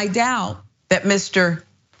 And I doubt that Mr.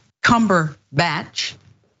 Cumberbatch,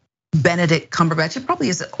 Benedict Cumberbatch, it probably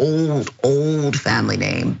is an old family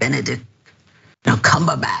name, Benedict,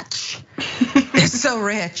 Cumberbatch. They're so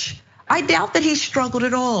rich. I doubt that he struggled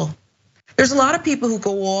at all. There's a lot of people who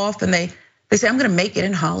go off and they say, I'm gonna make it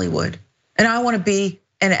in Hollywood and I wanna be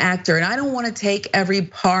an actor and I don't wanna take every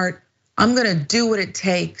part. I'm gonna do what it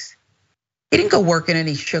takes. He didn't go work in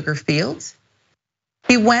any sugar fields.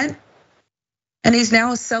 He went and he's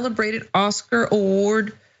now a celebrated Oscar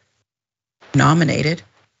Award nominated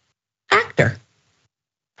actor.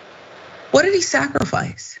 What did he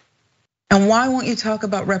sacrifice? And why won't you talk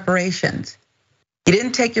about reparations? You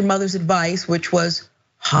didn't take your mother's advice, which was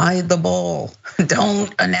hide the ball.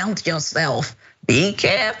 Don't announce yourself. Be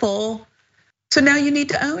careful. So now you need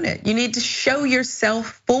to own it. You need to show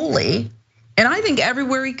yourself fully. And I think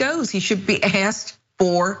everywhere he goes, he should be asked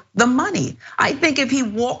for the money. I think if he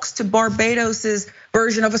walks to Barbados's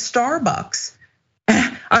version of a Starbucks,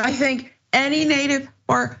 I think any native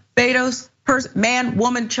Barbados person, man,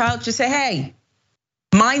 woman, child, should say, hey,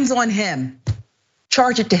 mine's on him.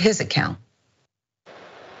 Charge it to his account.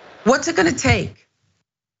 What's it gonna take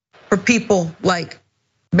for people like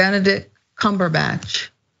Benedict Cumberbatch,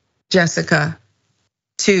 Jessica,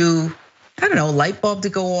 to, I don't know, a light bulb to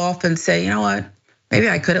go off and say, you know what, maybe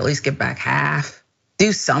I could at least get back half,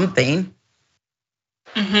 do something.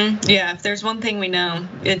 Yeah, if there's one thing we know,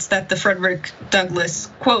 it's that the Frederick Douglass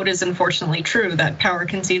quote is unfortunately true, that power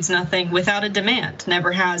concedes nothing without a demand,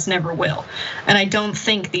 never has, never will. And I don't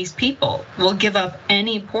think these people will give up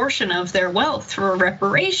any portion of their wealth for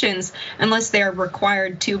reparations unless they are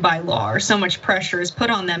required to by law, or so much pressure is put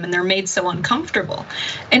on them and they're made so uncomfortable.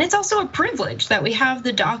 And it's also a privilege that we have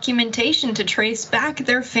the documentation to trace back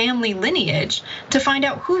their family lineage to find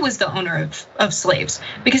out who was the owner of slaves.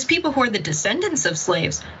 Because people who are the descendants of slaves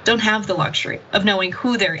don't have the luxury of knowing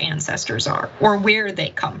who their ancestors are or where they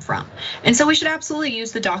come from. And so we should absolutely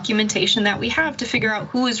use the documentation that we have to figure out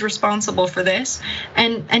who is responsible for this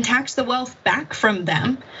and tax the wealth back from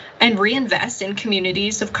them and reinvest in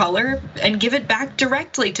communities of color and give it back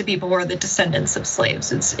directly to people who are the descendants of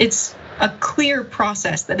slaves. It's a clear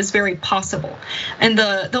process that is very possible. And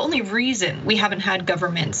the only reason we haven't had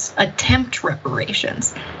governments attempt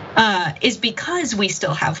reparations is because we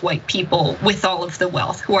still have white people with all of the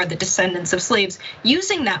wealth who are the descendants of slaves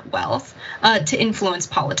using that wealth to influence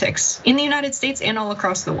politics in the United States and all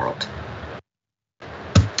across the world.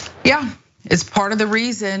 Yeah, it's part of the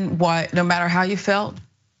reason why, no matter how you felt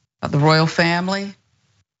about the royal family,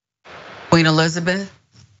 Queen Elizabeth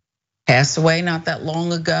passed away not that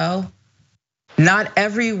long ago. Not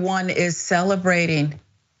everyone is celebrating.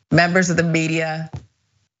 Members of the media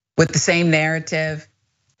with the same narrative,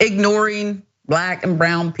 ignoring Black and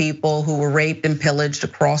brown people who were raped and pillaged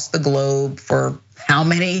across the globe for how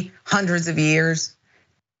many hundreds of years.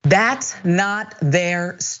 That's not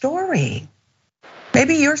their story.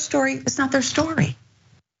 Maybe your story is not their story.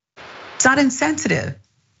 It's not insensitive,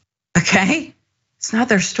 okay? It's not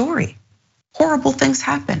their story. Horrible things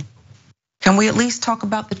happen. Can we at least talk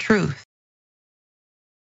about the truth?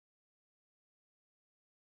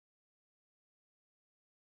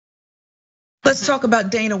 Let's talk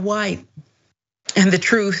about Dana White and the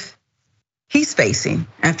truth he's facing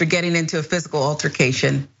after getting into a physical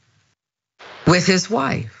altercation with his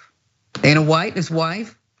wife. Dana White and his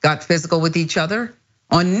wife got physical with each other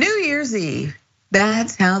on New Year's Eve.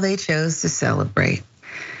 That's how they chose to celebrate.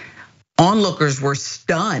 Onlookers were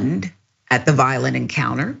stunned at the violent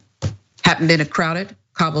encounter. Happened in a crowded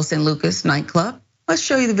Cabo San Lucas nightclub. Let's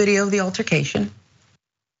show you the video of the altercation.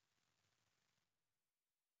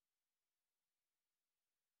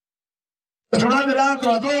 Personal del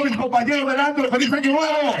antro, a todos mis compañeros del antro, feliz año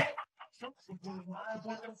nuevo.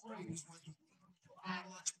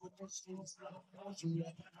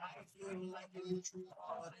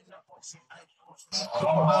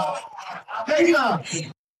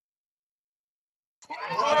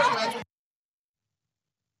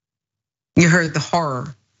 You heard the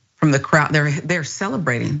horror from the crowd. They're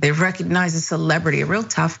celebrating. They recognize a celebrity, a real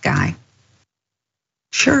tough guy.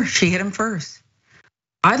 Sure, she hit him first.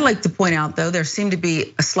 I'd like to point out, though, there seemed to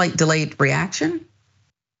be a slight delayed reaction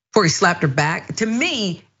before he slapped her back. To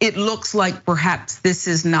me, it looks like perhaps this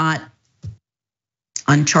is not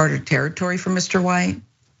uncharted territory for Mr. White.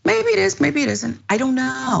 Maybe it is, maybe it isn't. I don't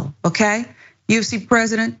know, okay? UFC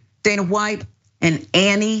president Dana White and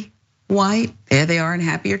Annie White, there they are in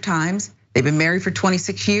happier times. They've been married for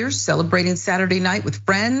 26 years, celebrating Saturday night with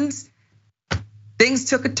friends. Things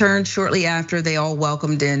took a turn shortly after they all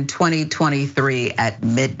welcomed in 2023 at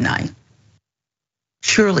midnight.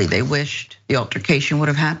 Surely they wished the altercation would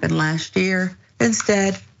have happened last year.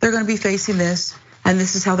 Instead, they're gonna be facing this, and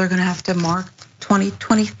this is how they're gonna have to mark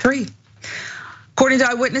 2023. According to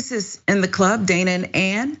eyewitnesses in the club, Dana and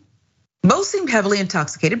Ann both seemed heavily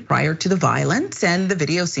intoxicated prior to the violence, and the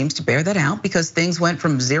video seems to bear that out because things went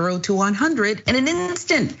from 0 to 100 in an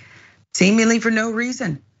instant, seemingly for no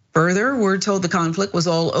reason. Further, we're told the conflict was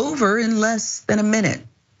all over in less than a minute.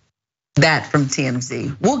 That from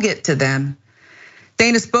TMZ. We'll get to them.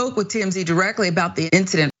 Dana spoke with TMZ directly about the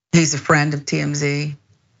incident. He's a friend of TMZ,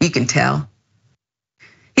 you can tell.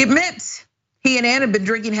 He admits he and Ann had been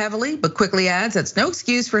drinking heavily, but quickly adds that's no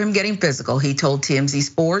excuse for him getting physical. He told TMZ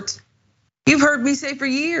Sports, "You've heard me say for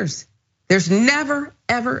years, there's never,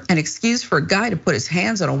 ever an excuse for a guy to put his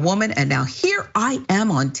hands on a woman, and now here I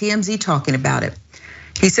am on TMZ talking about it."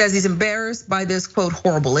 He says he's embarrassed by this, quote,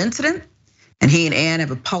 horrible incident, and he and Ann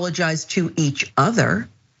have apologized to each other.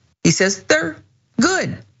 He says they're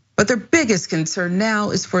good, but their biggest concern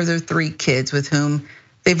now is for their 3 kids with whom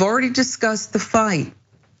they've already discussed the fight.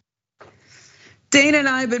 Dana and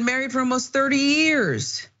I have been married for almost 30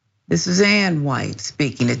 years. This is Ann White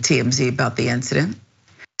speaking to TMZ about the incident.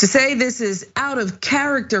 To say this is out of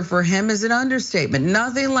character for him is an understatement.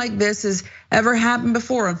 Nothing like this has ever happened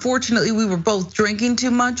before. Unfortunately, we were both drinking too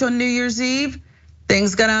much on New Year's Eve.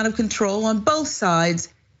 Things got out of control on both sides.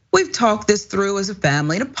 We've talked this through as a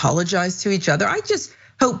family and apologized to each other. I just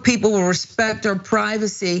hope people will respect our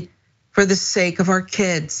privacy for the sake of our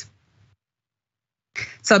kids.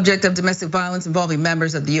 Subject of domestic violence involving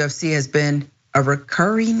members of the UFC has been a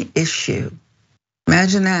recurring issue.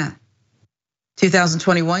 Imagine that.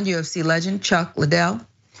 2021 UFC legend Chuck Liddell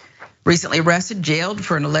recently arrested, jailed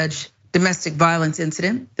for an alleged domestic violence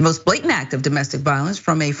incident. The most blatant act of domestic violence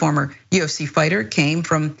from a former UFC fighter came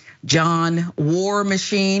from John War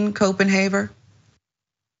Machine Copenhagen.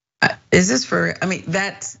 Is this for, I mean,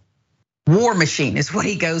 that's War Machine is what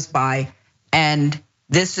he goes by. And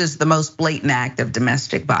this is the most blatant act of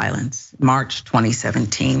domestic violence, March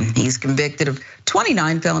 2017. He's convicted of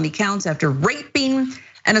 29 felony counts after raping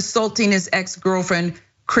and assaulting his ex-girlfriend,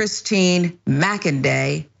 Christine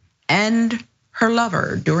McInday, and her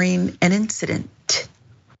lover during an incident.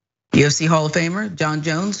 UFC Hall of Famer John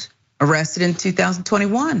Jones arrested in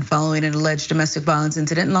 2021 following an alleged domestic violence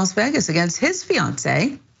incident in Las Vegas against his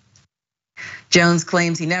fiance. Jones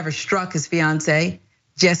claims he never struck his fiance,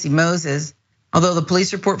 Jessie Moses, although the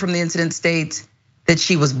police report from the incident states that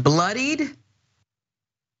she was bloodied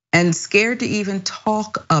and scared to even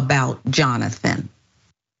talk about Jonathan.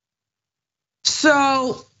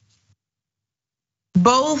 So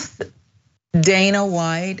both Dana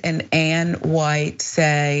White and Ann White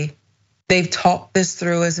say they've talked this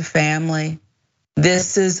through as a family.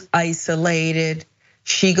 This is isolated.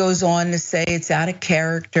 she goes on to say it's out of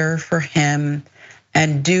character for him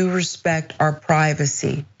and do respect our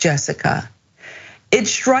privacy, Jessica. It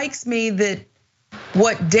strikes me that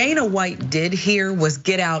what Dana White did here was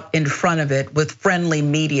get out in front of it with friendly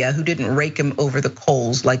media who didn't rake him over the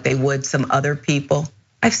coals like they would some other people.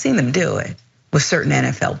 I've seen them do it with certain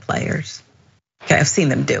NFL players. Okay, I've seen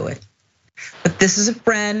them do it. But this is a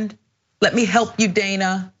friend. Let me help you,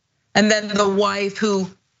 Dana. And then the wife who,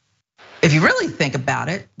 if you really think about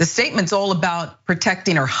it, the statement's all about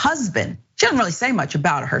protecting her husband. She doesn't really say much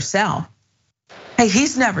about herself. Hey,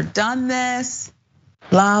 he's never done this,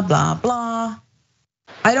 blah, blah, blah.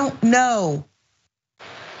 I don't know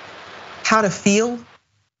how to feel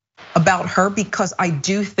about her because I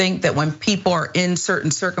do think that when people are in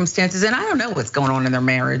certain circumstances, and I don't know what's going on in their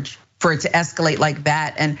marriage for it to escalate like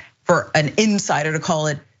that, and for an insider to call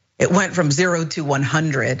it went from 0 to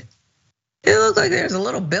 100. It looked like there's a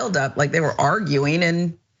little buildup, like they were arguing,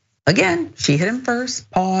 and again, she hit him first,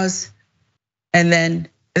 pause, and then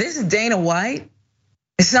this is Dana White.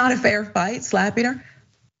 It's not a fair fight, slapping her.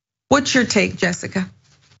 What's your take, Jessica?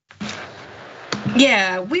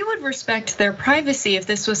 Yeah, we would respect their privacy if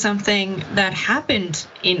this was something that happened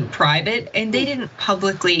in private and they didn't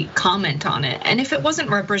publicly comment on it. And if it wasn't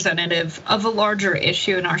representative of a larger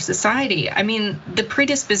issue in our society, I mean, the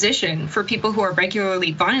predisposition for people who are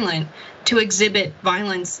regularly violent to exhibit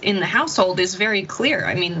violence in the household is very clear.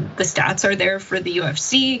 I mean, the stats are there for the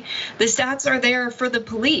UFC, the stats are there for the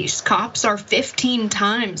police. Cops are 15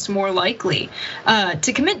 times more likely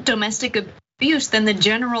to commit domestic abuse than the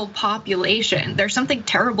general population. There's something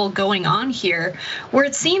terrible going on here where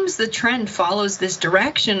it seems the trend follows this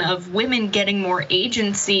direction of women getting more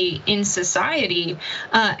agency in society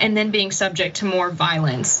and then being subject to more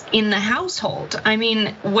violence in the household. I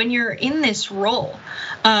mean, when you're in this role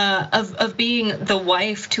of being the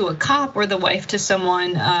wife to a cop or the wife to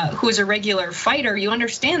someone who is a regular fighter, you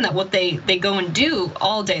understand that what they go and do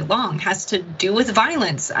all day long has to do with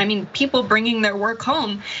violence. I mean, people bringing their work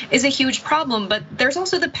home is a huge problem. But there's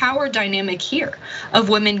also the power dynamic here of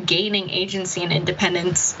women gaining agency and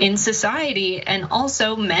independence in society, and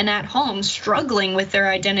also men at home struggling with their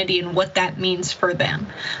identity and what that means for them.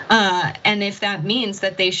 And if that means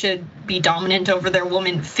that they should be dominant over their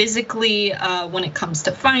woman physically when it comes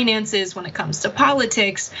to finances, when it comes to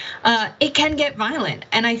politics, it can get violent.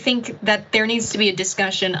 And I think that there needs to be a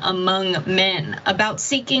discussion among men about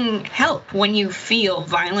seeking help when you feel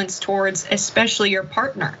violence towards especially your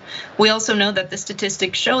partner. We also know that the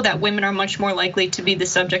statistics show that women are much more likely to be the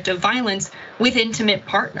subject of violence with intimate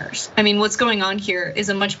partners. I mean, what's going on here is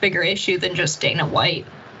a much bigger issue than just Dana White.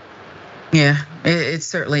 Yeah, it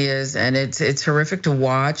certainly is, and it's horrific to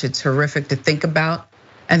watch. It's horrific to think about,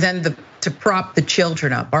 and then to prop the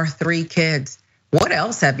children up. Our 3 kids. What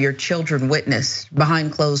else have your children witnessed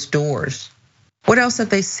behind closed doors? What else have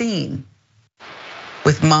they seen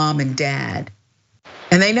with mom and dad?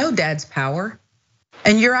 And they know dad's power.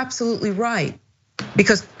 And you're absolutely right,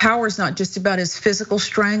 because power is not just about his physical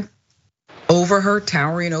strength over her,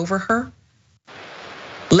 towering over her.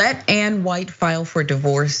 Let Ann White file for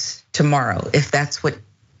divorce tomorrow if that's what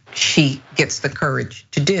she gets the courage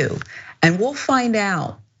to do. And we'll find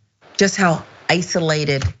out just how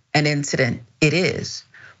isolated an incident it is.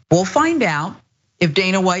 We'll find out if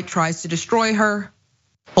Dana White tries to destroy her,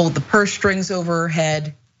 hold the purse strings over her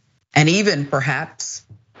head, and even perhaps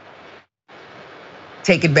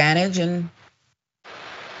take advantage and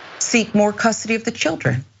seek more custody of the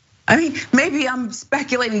children. I mean, maybe I'm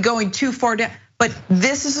speculating going too far down, but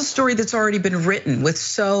this is a story that's already been written with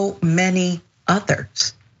so many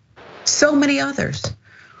others. So many others.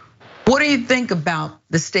 What do you think about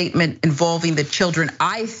the statement involving the children?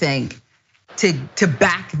 I think to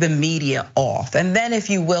back the media off. And then if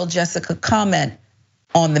you will, Jessica, comment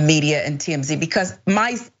on the media and TMZ, because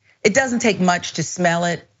it doesn't take much to smell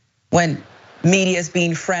it when media is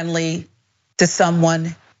being friendly to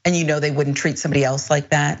someone and you know they wouldn't treat somebody else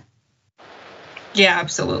like that. Yeah,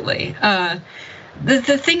 absolutely.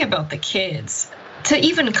 The thing about the kids, to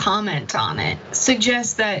even comment on it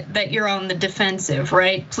suggests that you're on the defensive,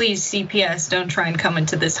 right? Please, CPS, don't try and come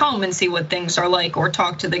into this home and see what things are like, or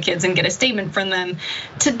talk to the kids and get a statement from them.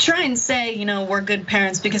 To try and say, we're good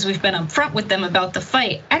parents because we've been upfront with them about the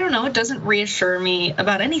fight. I don't know, it doesn't reassure me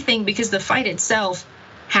about anything, because the fight itself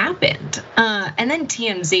happened. And then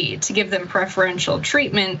TMZ, to give them preferential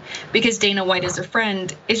treatment because Dana White is a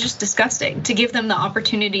friend, is just disgusting. To give them the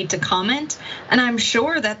opportunity to comment, and I'm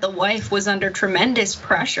sure that the wife was under tremendous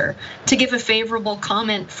pressure to give a favorable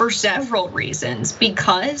comment for several reasons,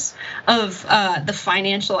 because of the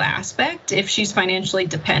financial aspect. If she's financially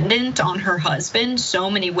dependent on her husband, so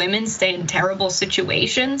many women stay in terrible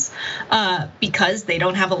situations because they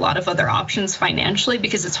don't have a lot of other options financially,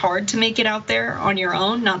 because it's hard to make it out there on your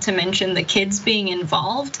own, not to mention the kids being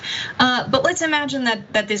involved. But let's imagine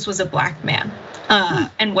that this was a black man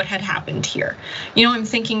and what had happened here. I'm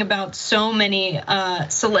thinking about so many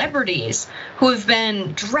celebrities who have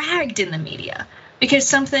been dragged in the media because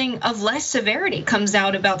something of less severity comes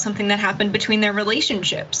out about something that happened between their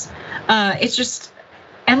relationships. It's just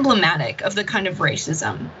emblematic of the kind of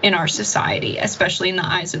racism in our society, especially in the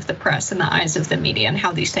eyes of the press and the eyes of the media, and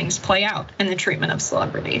how these things play out in the treatment of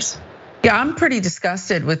celebrities. Yeah, I'm pretty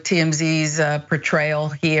disgusted with TMZ's portrayal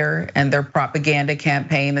here and their propaganda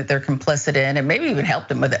campaign that they're complicit in, and maybe even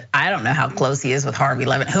helped him with it. I don't know how close he is with Harvey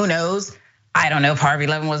Levin. Who knows? I don't know if Harvey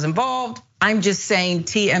Levin was involved. I'm just saying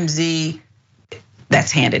TMZ,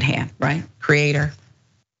 that's hand in hand, right? Creator,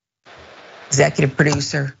 executive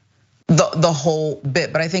producer, the whole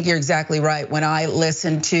bit. But I think you're exactly right. When I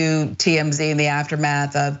listen to TMZ in the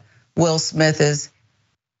aftermath of Will Smith's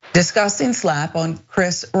disgusting slap on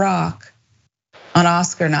Chris Rock on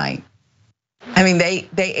Oscar night, I mean, they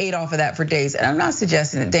ate off of that for days. And I'm not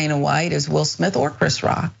suggesting that Dana White is Will Smith or Chris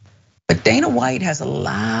Rock, but Dana White has a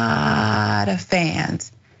lot of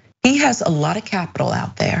fans. He has a lot of capital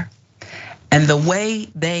out there. And the way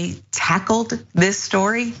they tackled this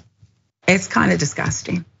story, it's kind of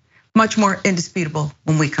disgusting. Much more indisputable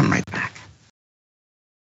when we come right back.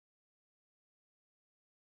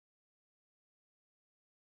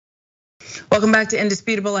 Welcome back to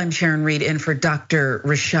Indisputable. I'm Sharon Reed in for Dr.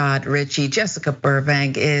 Rashad Ritchie. Jessica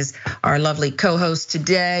Burbank is our lovely co-host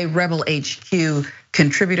today, Rebel HQ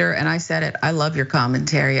contributor. And I said it, I love your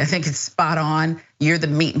commentary. I think it's spot on. You're the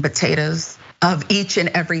meat and potatoes of each and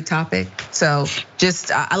every topic. So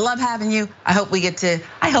just, I love having you. I hope I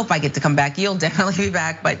get to come back. You'll definitely be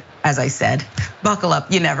back, but as I said, buckle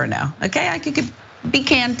up, you never know. Okay, I could be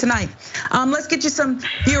canned tonight. Let's get you some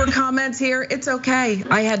viewer comments here. It's okay,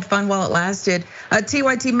 I had fun while it lasted. A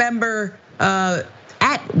TYT member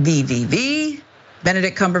at VVV,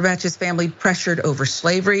 Benedict Cumberbatch's family pressured over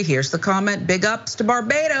slavery. Here's the comment, big ups to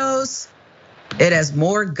Barbados. It has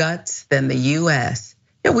more guts than the US.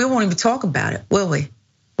 Yeah, we won't even talk about it, will we?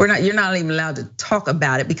 You're not even allowed to talk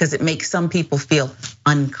about it because it makes some people feel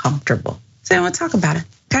uncomfortable. So I don't want to talk about it,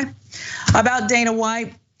 okay? About Dana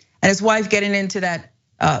White and his wife getting into that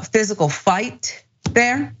physical fight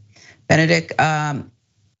there. Benedict, well,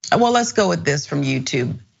 let's go with this from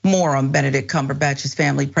YouTube. More on Benedict Cumberbatch's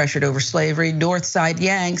family pressured over slavery. Northside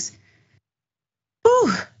Yanks.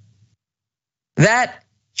 Whew. That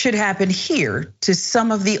should happen here to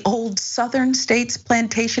some of the old Southern states'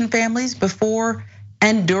 plantation families before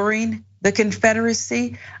and during the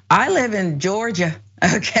Confederacy. I live in Georgia,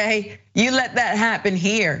 okay? You let that happen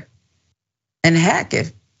here. And heck,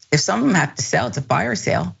 if some of them have to sell, it's a fire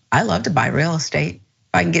sale. I love to buy real estate. If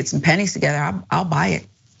I can get some pennies together, I'll buy it.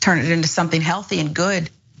 Turn it into something healthy and good.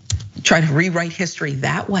 Try to rewrite history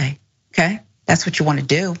that way, okay? That's what you want to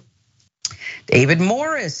do. David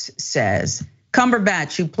Morris says,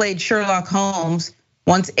 Cumberbatch, who played Sherlock Holmes,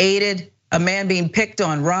 once aided a man being picked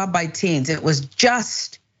on, robbed by teens. It was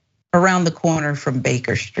just around the corner from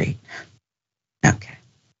Baker Street. Okay.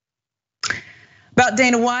 About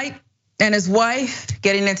Dana White and his wife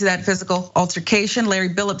getting into that physical altercation,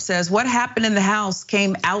 Larry Billups says, what happened in the house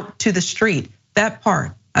came out to the street. That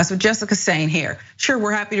part, that's what Jessica's saying here. Sure,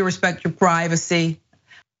 we're happy to respect your privacy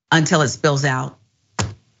until it spills out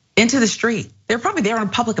into the street. They're probably there on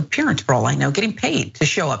a public appearance for all I know, getting paid to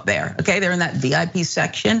show up there, okay? They're in that VIP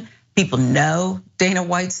section. People know Dana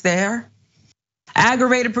White's there.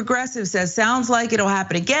 Aggravated Progressive says, sounds like it'll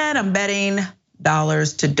happen again. I'm betting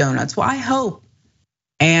dollars to donuts. Well, I hope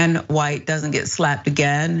Ann White doesn't get slapped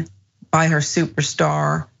again by her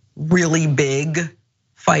superstar, really big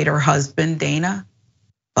fighter husband, Dana.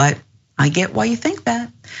 But I get why you think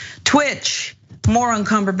that. Twitch, more on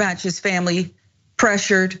Cumberbatch's family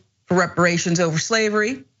pressured for reparations over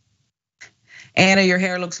slavery. Anna, your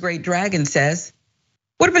hair looks great, Dragon says.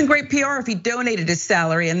 Would have been great PR if he donated his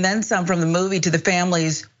salary and then some from the movie to the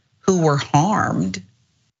families who were harmed.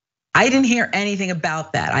 I didn't hear anything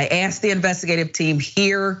about that. I asked the investigative team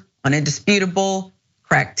here on Indisputable.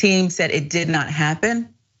 Crack team said it did not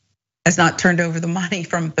happen. Has not turned over the money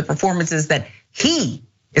from the performances that he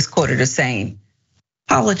is quoted as saying.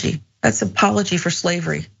 Apology That's apology for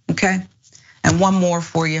slavery, okay? And one more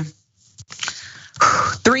for you.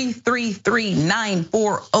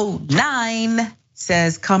 333-9409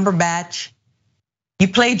 says Cumberbatch, you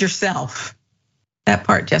played yourself. That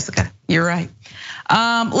part, Jessica, you're right.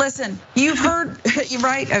 Listen, you've heard, you're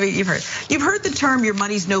right. I mean, you've heard the term "your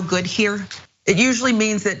money's no good" here. It usually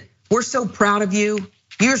means that we're so proud of you.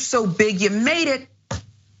 You're so big, you made it.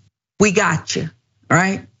 We got you,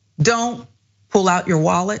 right? Don't pull out your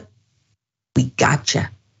wallet. We got you.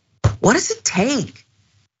 What does it take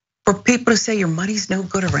for people to say your money's no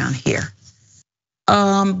good around here?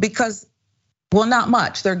 Because, well, not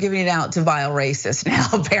much. They're giving it out to vile racists now.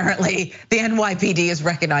 Apparently, the NYPD is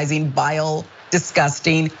recognizing vile,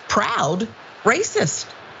 disgusting, proud racist.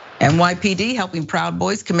 NYPD helping Proud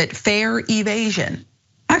Boys commit fare evasion.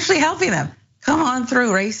 Actually helping them. Come on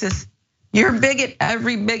through, racist. You're a bigot,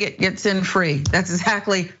 every bigot gets in free. That's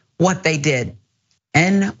exactly what they did.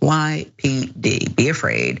 NYPD, be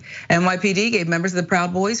afraid. NYPD gave members of the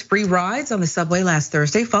Proud Boys free rides on the subway last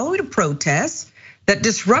Thursday following a protest that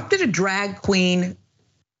disrupted a drag queen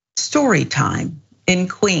story time in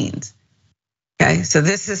Queens. Okay, so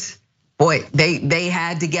this is, boy, they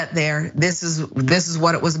had to get there. This is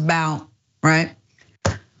what it was about, right?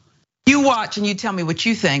 You watch and you tell me what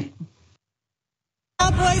you think.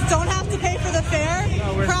 Proud Boys don't have to pay for the fare.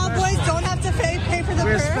 No, Proud Boys don't have to pay for the fare.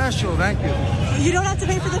 We're special, thank you. You don't have to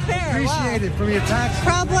pay for the fare. Appreciate it from your tax.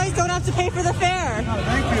 Proud Boys don't have to pay for the fare. No,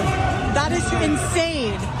 thank you. That is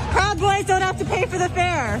insane. Proud Boys don't have to pay for the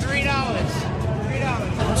fare. $3.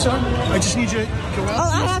 I'm sorry. I just need you to go out. Oh,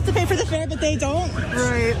 I have to pay for the fare, but they don't.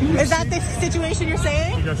 Right. Is that the situation you're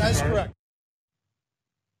saying? That's correct.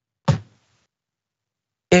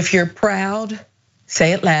 If you're proud,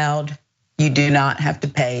 say it loud. You do not have to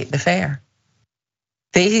pay the fare.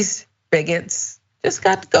 These bigots just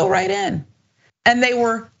got to go right in. And they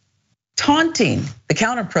were taunting the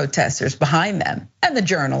counter protesters behind them and the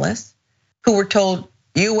journalists who were told,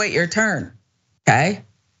 you wait your turn, okay?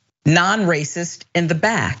 Non-racist in the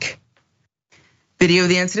back. Video of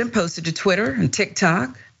the incident posted to Twitter and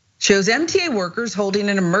TikTok shows MTA workers holding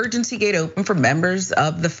an emergency gate open for members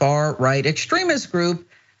of the far right extremist group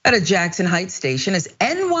at a Jackson Heights station as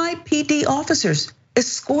NYPD officers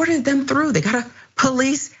escorted them through. They got a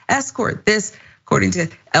police escort. This, according to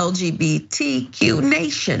LGBTQ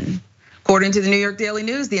Nation. According to the New York Daily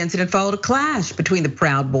News, the incident followed a clash between the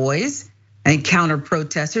Proud Boys and counter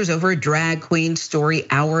protesters over a drag queen story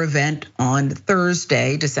hour event on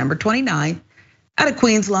Thursday, December 29th at a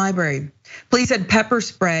Queens library. Police said pepper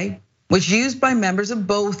spray was used by members of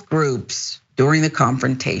both groups during the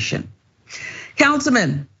confrontation.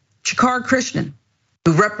 Councilman Shakar Krishnan,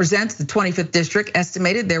 who represents the 25th district,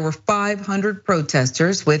 estimated there were 500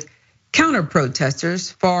 protesters, with counter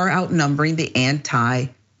protesters far outnumbering the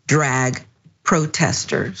anti-drag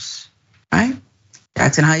protesters, right?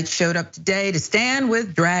 Jackson Heights showed up today to stand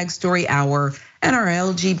with Drag Story Hour and our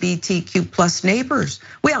LGBTQ plus neighbors.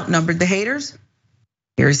 We outnumbered the haters.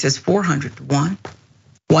 Here he says 400 to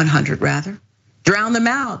 100 rather. Drown them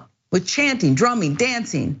out with chanting, drumming,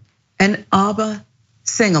 dancing, and ABBA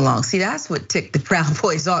sing-along. See, that's what ticked the Proud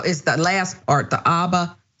Boys off, is the last part, the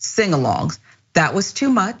ABBA sing-alongs. That was too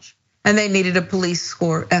much, and they needed a police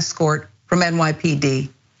escort from NYPD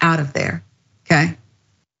out of there, okay?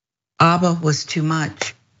 ABBA was too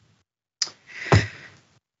much.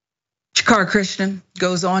 Shakar Krishnan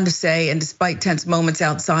goes on to say, and despite tense moments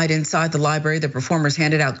inside the library, the performers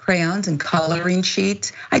handed out crayons and coloring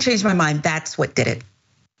sheets. I changed my mind, that's what did it,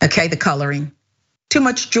 okay, the coloring. Too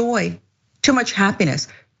much joy, too much happiness,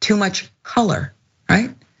 too much color, right?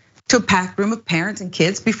 To a packed room of parents and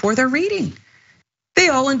kids before their reading. They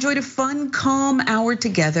all enjoyed a fun, calm hour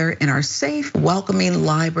together in our safe, welcoming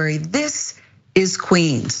library. This is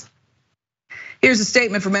Queens. Here's a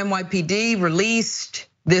statement from NYPD released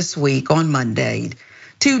this week on Monday.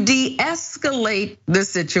 To de-escalate the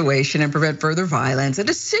situation and prevent further violence, a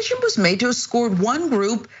decision was made to escort one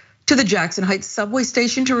group to the Jackson Heights subway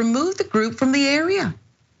station to remove the group from the area.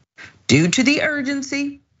 Due to the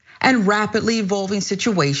urgency and rapidly evolving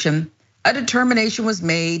situation, a determination was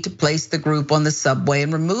made to place the group on the subway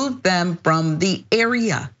and remove them from the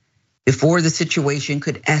area before the situation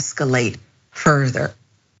could escalate further.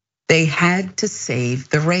 They had to save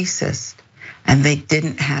the racist, and they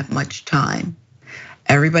didn't have much time.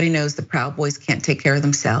 Everybody knows the Proud Boys can't take care of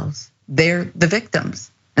themselves. They're the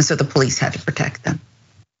victims, and so the police had to protect them.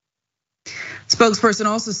 Spokesperson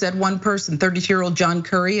also said one person, 32-year-old John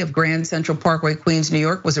Curry of Grand Central Parkway, Queens, New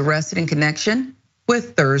York, was arrested in connection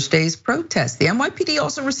with Thursday's protest. The NYPD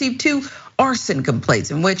also received 2 arson complaints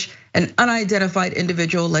in which an unidentified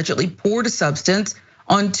individual allegedly poured a substance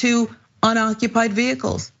on 2 unoccupied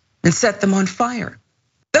vehicles and set them on fire.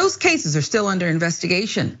 Those cases are still under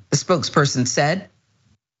investigation, the spokesperson said.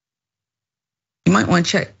 You might want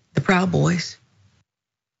to check the Proud Boys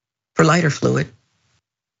for lighter fluid,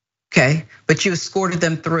 okay? But you escorted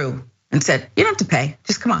them through and said, you don't have to pay,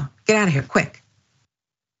 just come on, get out of here quick.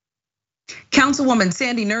 Councilwoman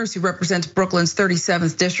Sandy Nurse, who represents Brooklyn's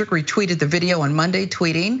 37th district, retweeted the video on Monday,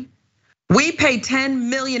 tweeting, "We pay 10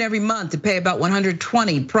 million every month to pay about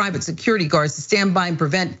 120 private security guards to stand by and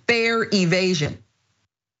prevent fare evasion.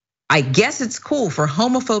 I guess it's cool for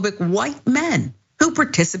homophobic white men who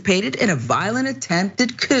participated in a violent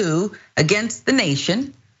attempted coup against the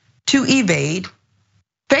nation to evade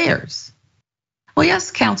fares." Well,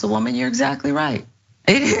 yes, Councilwoman, you're exactly right.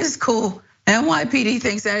 It is cool. NYPD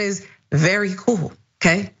thinks that is very cool,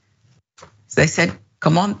 okay? So they said,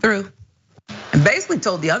 come on through. And basically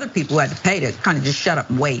told the other people who had to pay to kind of just shut up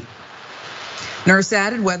and wait. Nurse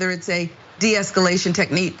added, whether it's a de-escalation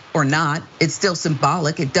technique or not, it's still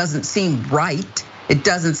symbolic. It doesn't seem right. It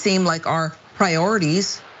doesn't seem like our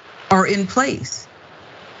priorities are in place.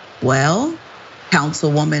 Well,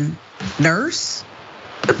 Councilwoman Nurse,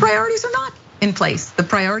 the priorities are not in place. The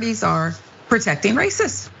priorities are protecting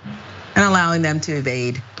racists and allowing them to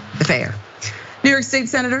evade the fare. New York State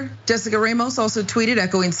Senator Jessica Ramos also tweeted,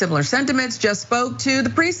 echoing similar sentiments, just spoke to the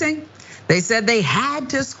precinct. They said they had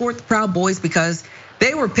to escort the Proud Boys because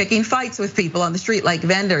they were picking fights with people on the street like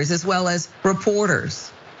vendors as well as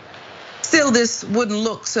reporters. Still, this wouldn't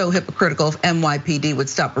look so hypocritical if NYPD would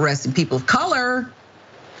stop arresting people of color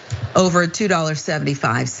over a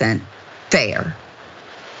 $2.75 fare.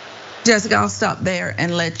 Jessica, I'll stop there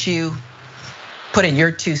and let you put in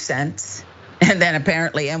your 2 cents. And then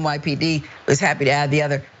apparently NYPD was happy to add the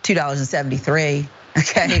other $2.73,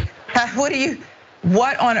 okay?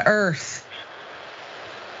 What on earth?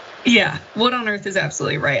 Yeah, what on earth is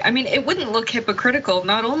absolutely right. I mean, it wouldn't look hypocritical,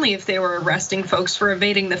 not only if they were arresting folks for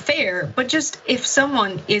evading the fare, but just if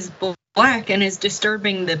someone is black and is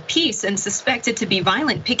disturbing the peace and suspected to be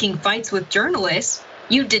violent, picking fights with journalists,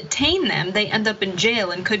 you detain them, they end up in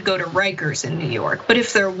jail and could go to Rikers in New York. But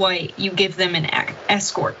if they're white, you give them an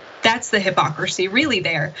escort. That's the hypocrisy really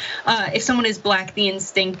there. If someone is black, the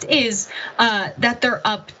instinct is that they're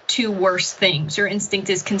up to worse things. Your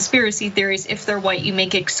instinct is conspiracy theories. If they're white, you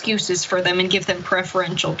make excuses for them and give them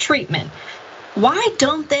preferential treatment. Why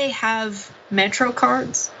don't they have Metro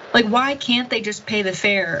cards? Like, why can't they just pay the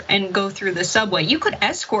fare and go through the subway? You could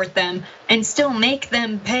escort them and still make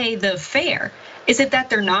them pay the fare. Is it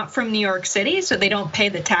that they're not from New York City, so they don't pay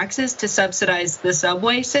the taxes to subsidize the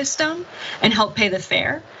subway system and help pay the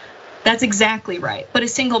fare? That's exactly right. But a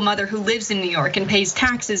single mother who lives in New York and pays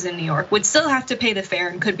taxes in New York would still have to pay the fare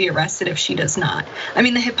and could be arrested if she does not. I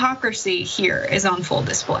mean, the hypocrisy here is on full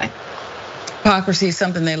display. Hypocrisy is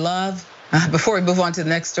something they love. Before we move on to the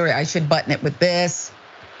next story, I should button it with this.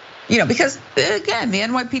 Because again, the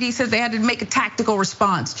NYPD says they had to make a tactical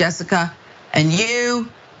response, Jessica. And you,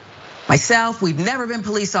 myself, we've never been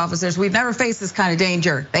police officers. We've never faced this kind of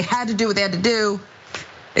danger. They had to do what they had to do,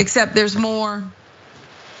 except there's more.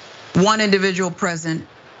 One individual present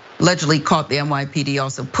allegedly caught the NYPD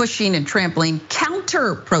also pushing and trampling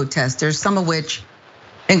counter protesters, some of which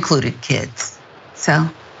included kids. So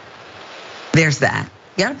there's that.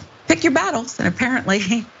 You gotta pick your battles, and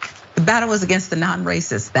apparently the battle was against the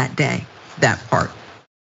non-racists that day, that part.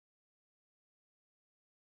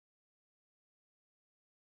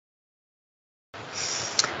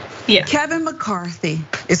 Yeah. Kevin McCarthy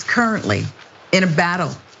is currently in a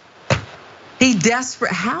battle. He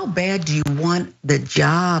desperate. How bad do you want the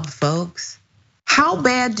job, folks? How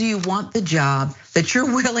bad do you want the job that you're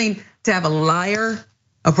willing to have a liar,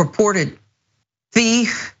 a purported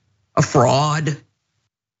thief, a fraud?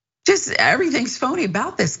 Just everything's phony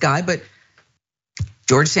about this guy, but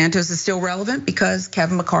George Santos is still relevant because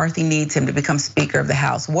Kevin McCarthy needs him to become Speaker of the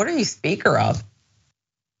House. What are you Speaker of?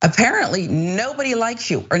 Apparently nobody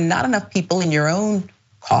likes you, or not enough people in your own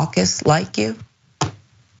caucus like you.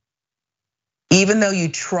 Even though you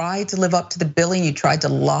tried to live up to the billing, you tried to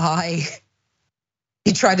lie.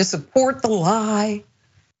 You tried to support the lie.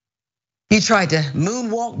 You tried to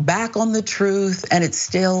moonwalk back on the truth, and it's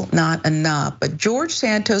still not enough. But George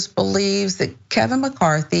Santos believes that Kevin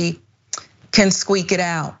McCarthy can squeak it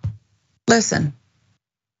out. Listen.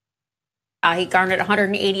 He garnered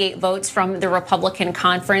 188 votes from the Republican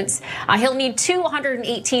conference. He'll need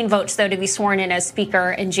 218 votes, though, to be sworn in as Speaker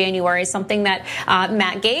in January, something that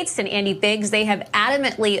Matt Gaetz and Andy Biggs, they have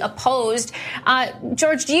adamantly opposed.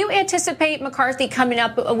 George, do you anticipate McCarthy coming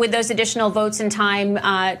up with those additional votes in time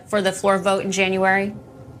for the floor vote in January?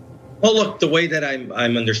 Well, look, the way that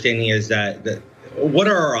I'm understanding is that what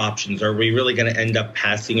are our options? Are we really going to end up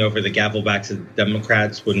passing over the gavel back to the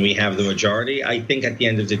Democrats when we have the majority? I think at the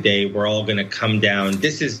end of the day, we're all going to come down.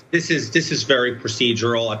 This is very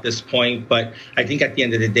procedural at this point, but I think at the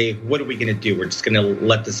end of the day, what are we going to do? We're just going to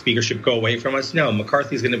let the speakership go away from us? No,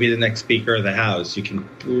 McCarthy's going to be the next Speaker of the House. You can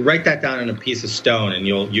write that down on a piece of stone, and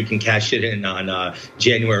you can cash it in on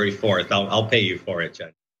January 4th. I'll pay you for it,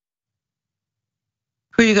 Jen.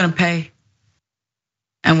 Who are you going to pay?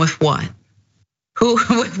 And with what? Who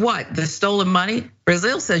with what? The stolen money?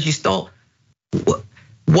 Brazil says you stole.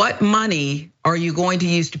 What money are you going to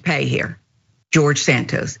use to pay here? George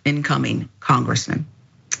Santos, incoming congressman.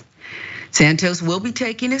 Santos will be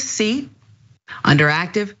taking his seat under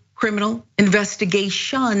active criminal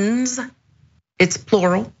investigations. It's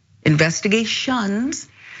plural, investigations.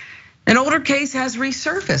 An older case has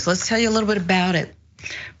resurfaced. Let's tell you a little bit about it.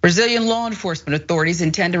 Brazilian law enforcement authorities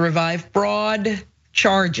intend to revive fraud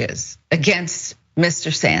charges against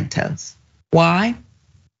Mr. Santos. Why?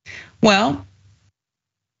 Well,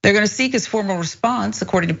 they're going to seek his formal response,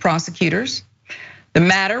 according to prosecutors. The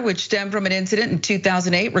matter, which stemmed from an incident in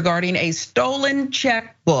 2008 regarding a stolen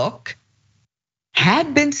checkbook,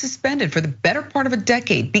 had been suspended for the better part of a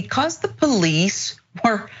decade because the police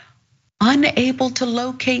were unable to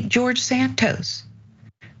locate George Santos.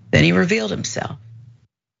 Then he revealed himself,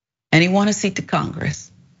 and he won a seat to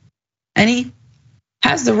Congress. And he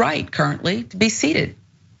has the right currently to be seated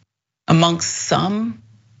amongst some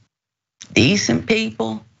decent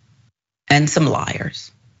people and some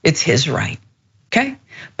liars. It's his right, okay?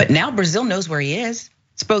 But now Brazil knows where he is.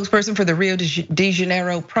 Spokesperson for the Rio de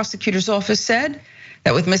Janeiro prosecutor's office said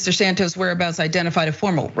that with Mr. Santos' whereabouts identified, a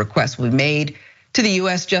formal request will be made to the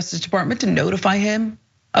US Justice Department to notify him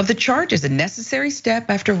of the charges, a necessary step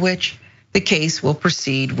after which the case will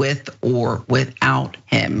proceed with or without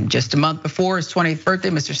him. Just a month before his 20th birthday,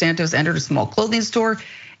 Mr. Santos entered a small clothing store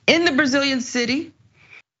in the Brazilian city,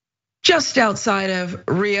 just outside of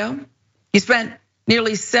Rio. He spent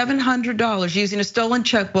nearly $700 using a stolen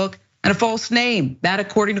checkbook and a false name, that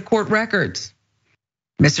according to court records.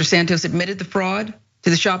 Mr. Santos admitted the fraud to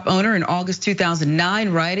the shop owner in August 2009,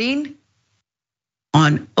 writing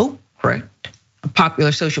on Oakcrypt, a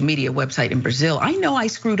popular social media website in Brazil. I know I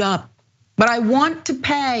screwed up, but I want to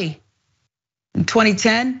pay. In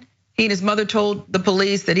 2010, he and his mother told the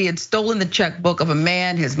police that he had stolen the checkbook of a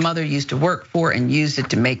man his mother used to work for and used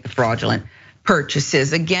it to make the fraudulent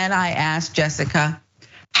purchases. Again, I asked Jessica,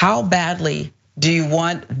 how badly do you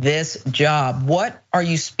want this job? What are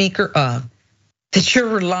you speaker of that you're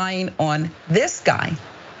relying on this guy?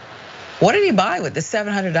 What did he buy with the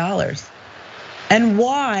 $700? And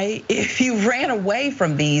why, if you ran away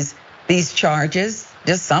from these charges,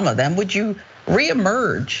 just some of them, would you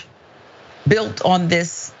reemerge built on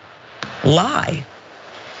this lie?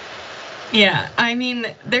 Yeah, I mean,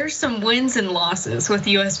 there's some wins and losses with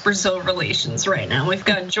US-Brazil relations right now. We've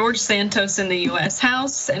got George Santos in the US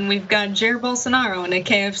House, and we've got Jair Bolsonaro in a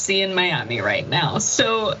KFC in Miami right now.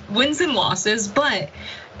 So wins and losses, but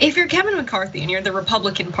if you're Kevin McCarthy and you're the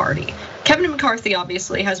Republican Party, Kevin McCarthy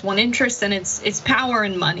obviously has one interest, and it's power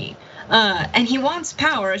and money. And he wants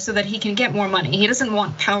power so that he can get more money. He doesn't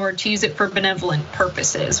want power to use it for benevolent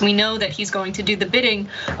purposes. We know that he's going to do the bidding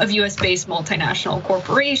of US-based multinational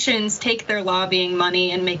corporations, take their lobbying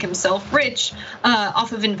money and make himself rich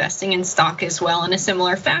off of investing in stock as well, in a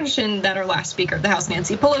similar fashion that our last Speaker of the House,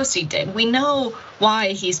 Nancy Pelosi, did. We know why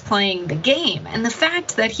he's playing the game. And the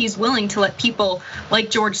fact that he's willing to let people like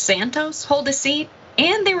George Santos hold a seat,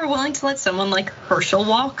 and they were willing to let someone like Herschel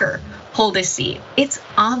Walker hold a seat. It's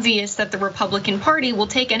obvious that the Republican Party will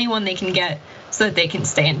take anyone they can get so that they can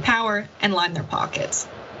stay in power and line their pockets.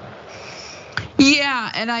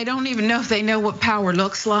 Yeah, and I don't even know if they know what power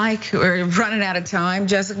looks like. We're running out of time,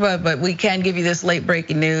 Jessica, but we can give you this late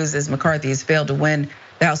breaking news as McCarthy has failed to win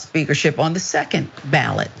the House speakership on the second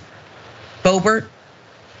ballot. Boebert,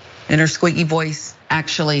 in her squeaky voice,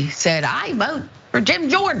 actually said, I vote for Jim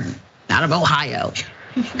Jordan out of Ohio,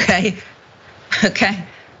 okay?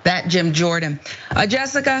 That Jim Jordan.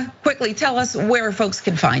 Jessica, quickly tell us where folks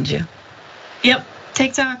can find you. Yep,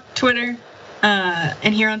 TikTok, Twitter,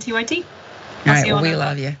 and here on TYT. All right, well, we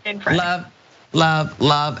love you.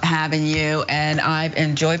 Love having you. And I've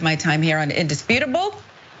enjoyed my time here on Indisputable.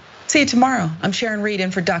 See you tomorrow. I'm Sharon Reed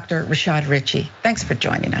in for Dr. Rashad Ritchie. Thanks for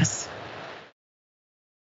joining us.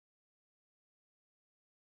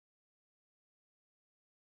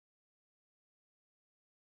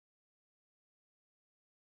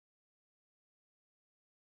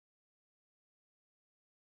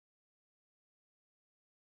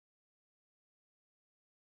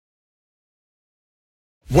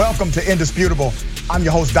 Welcome to Indisputable. I'm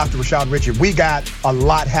your host, Dr. Rashad Richard. We got a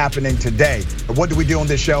lot happening today. What do we do on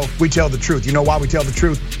this show? We tell the truth. You know why we tell the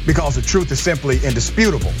truth? Because the truth is simply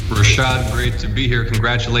indisputable. Rashad, great to be here.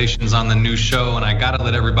 Congratulations on the new show. And I got to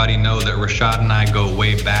let everybody know that Rashad and I go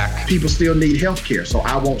way back. People still need health care, so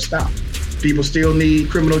I won't stop. People still need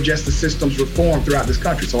criminal justice systems reform throughout this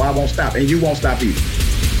country, so I won't stop. And you won't stop either.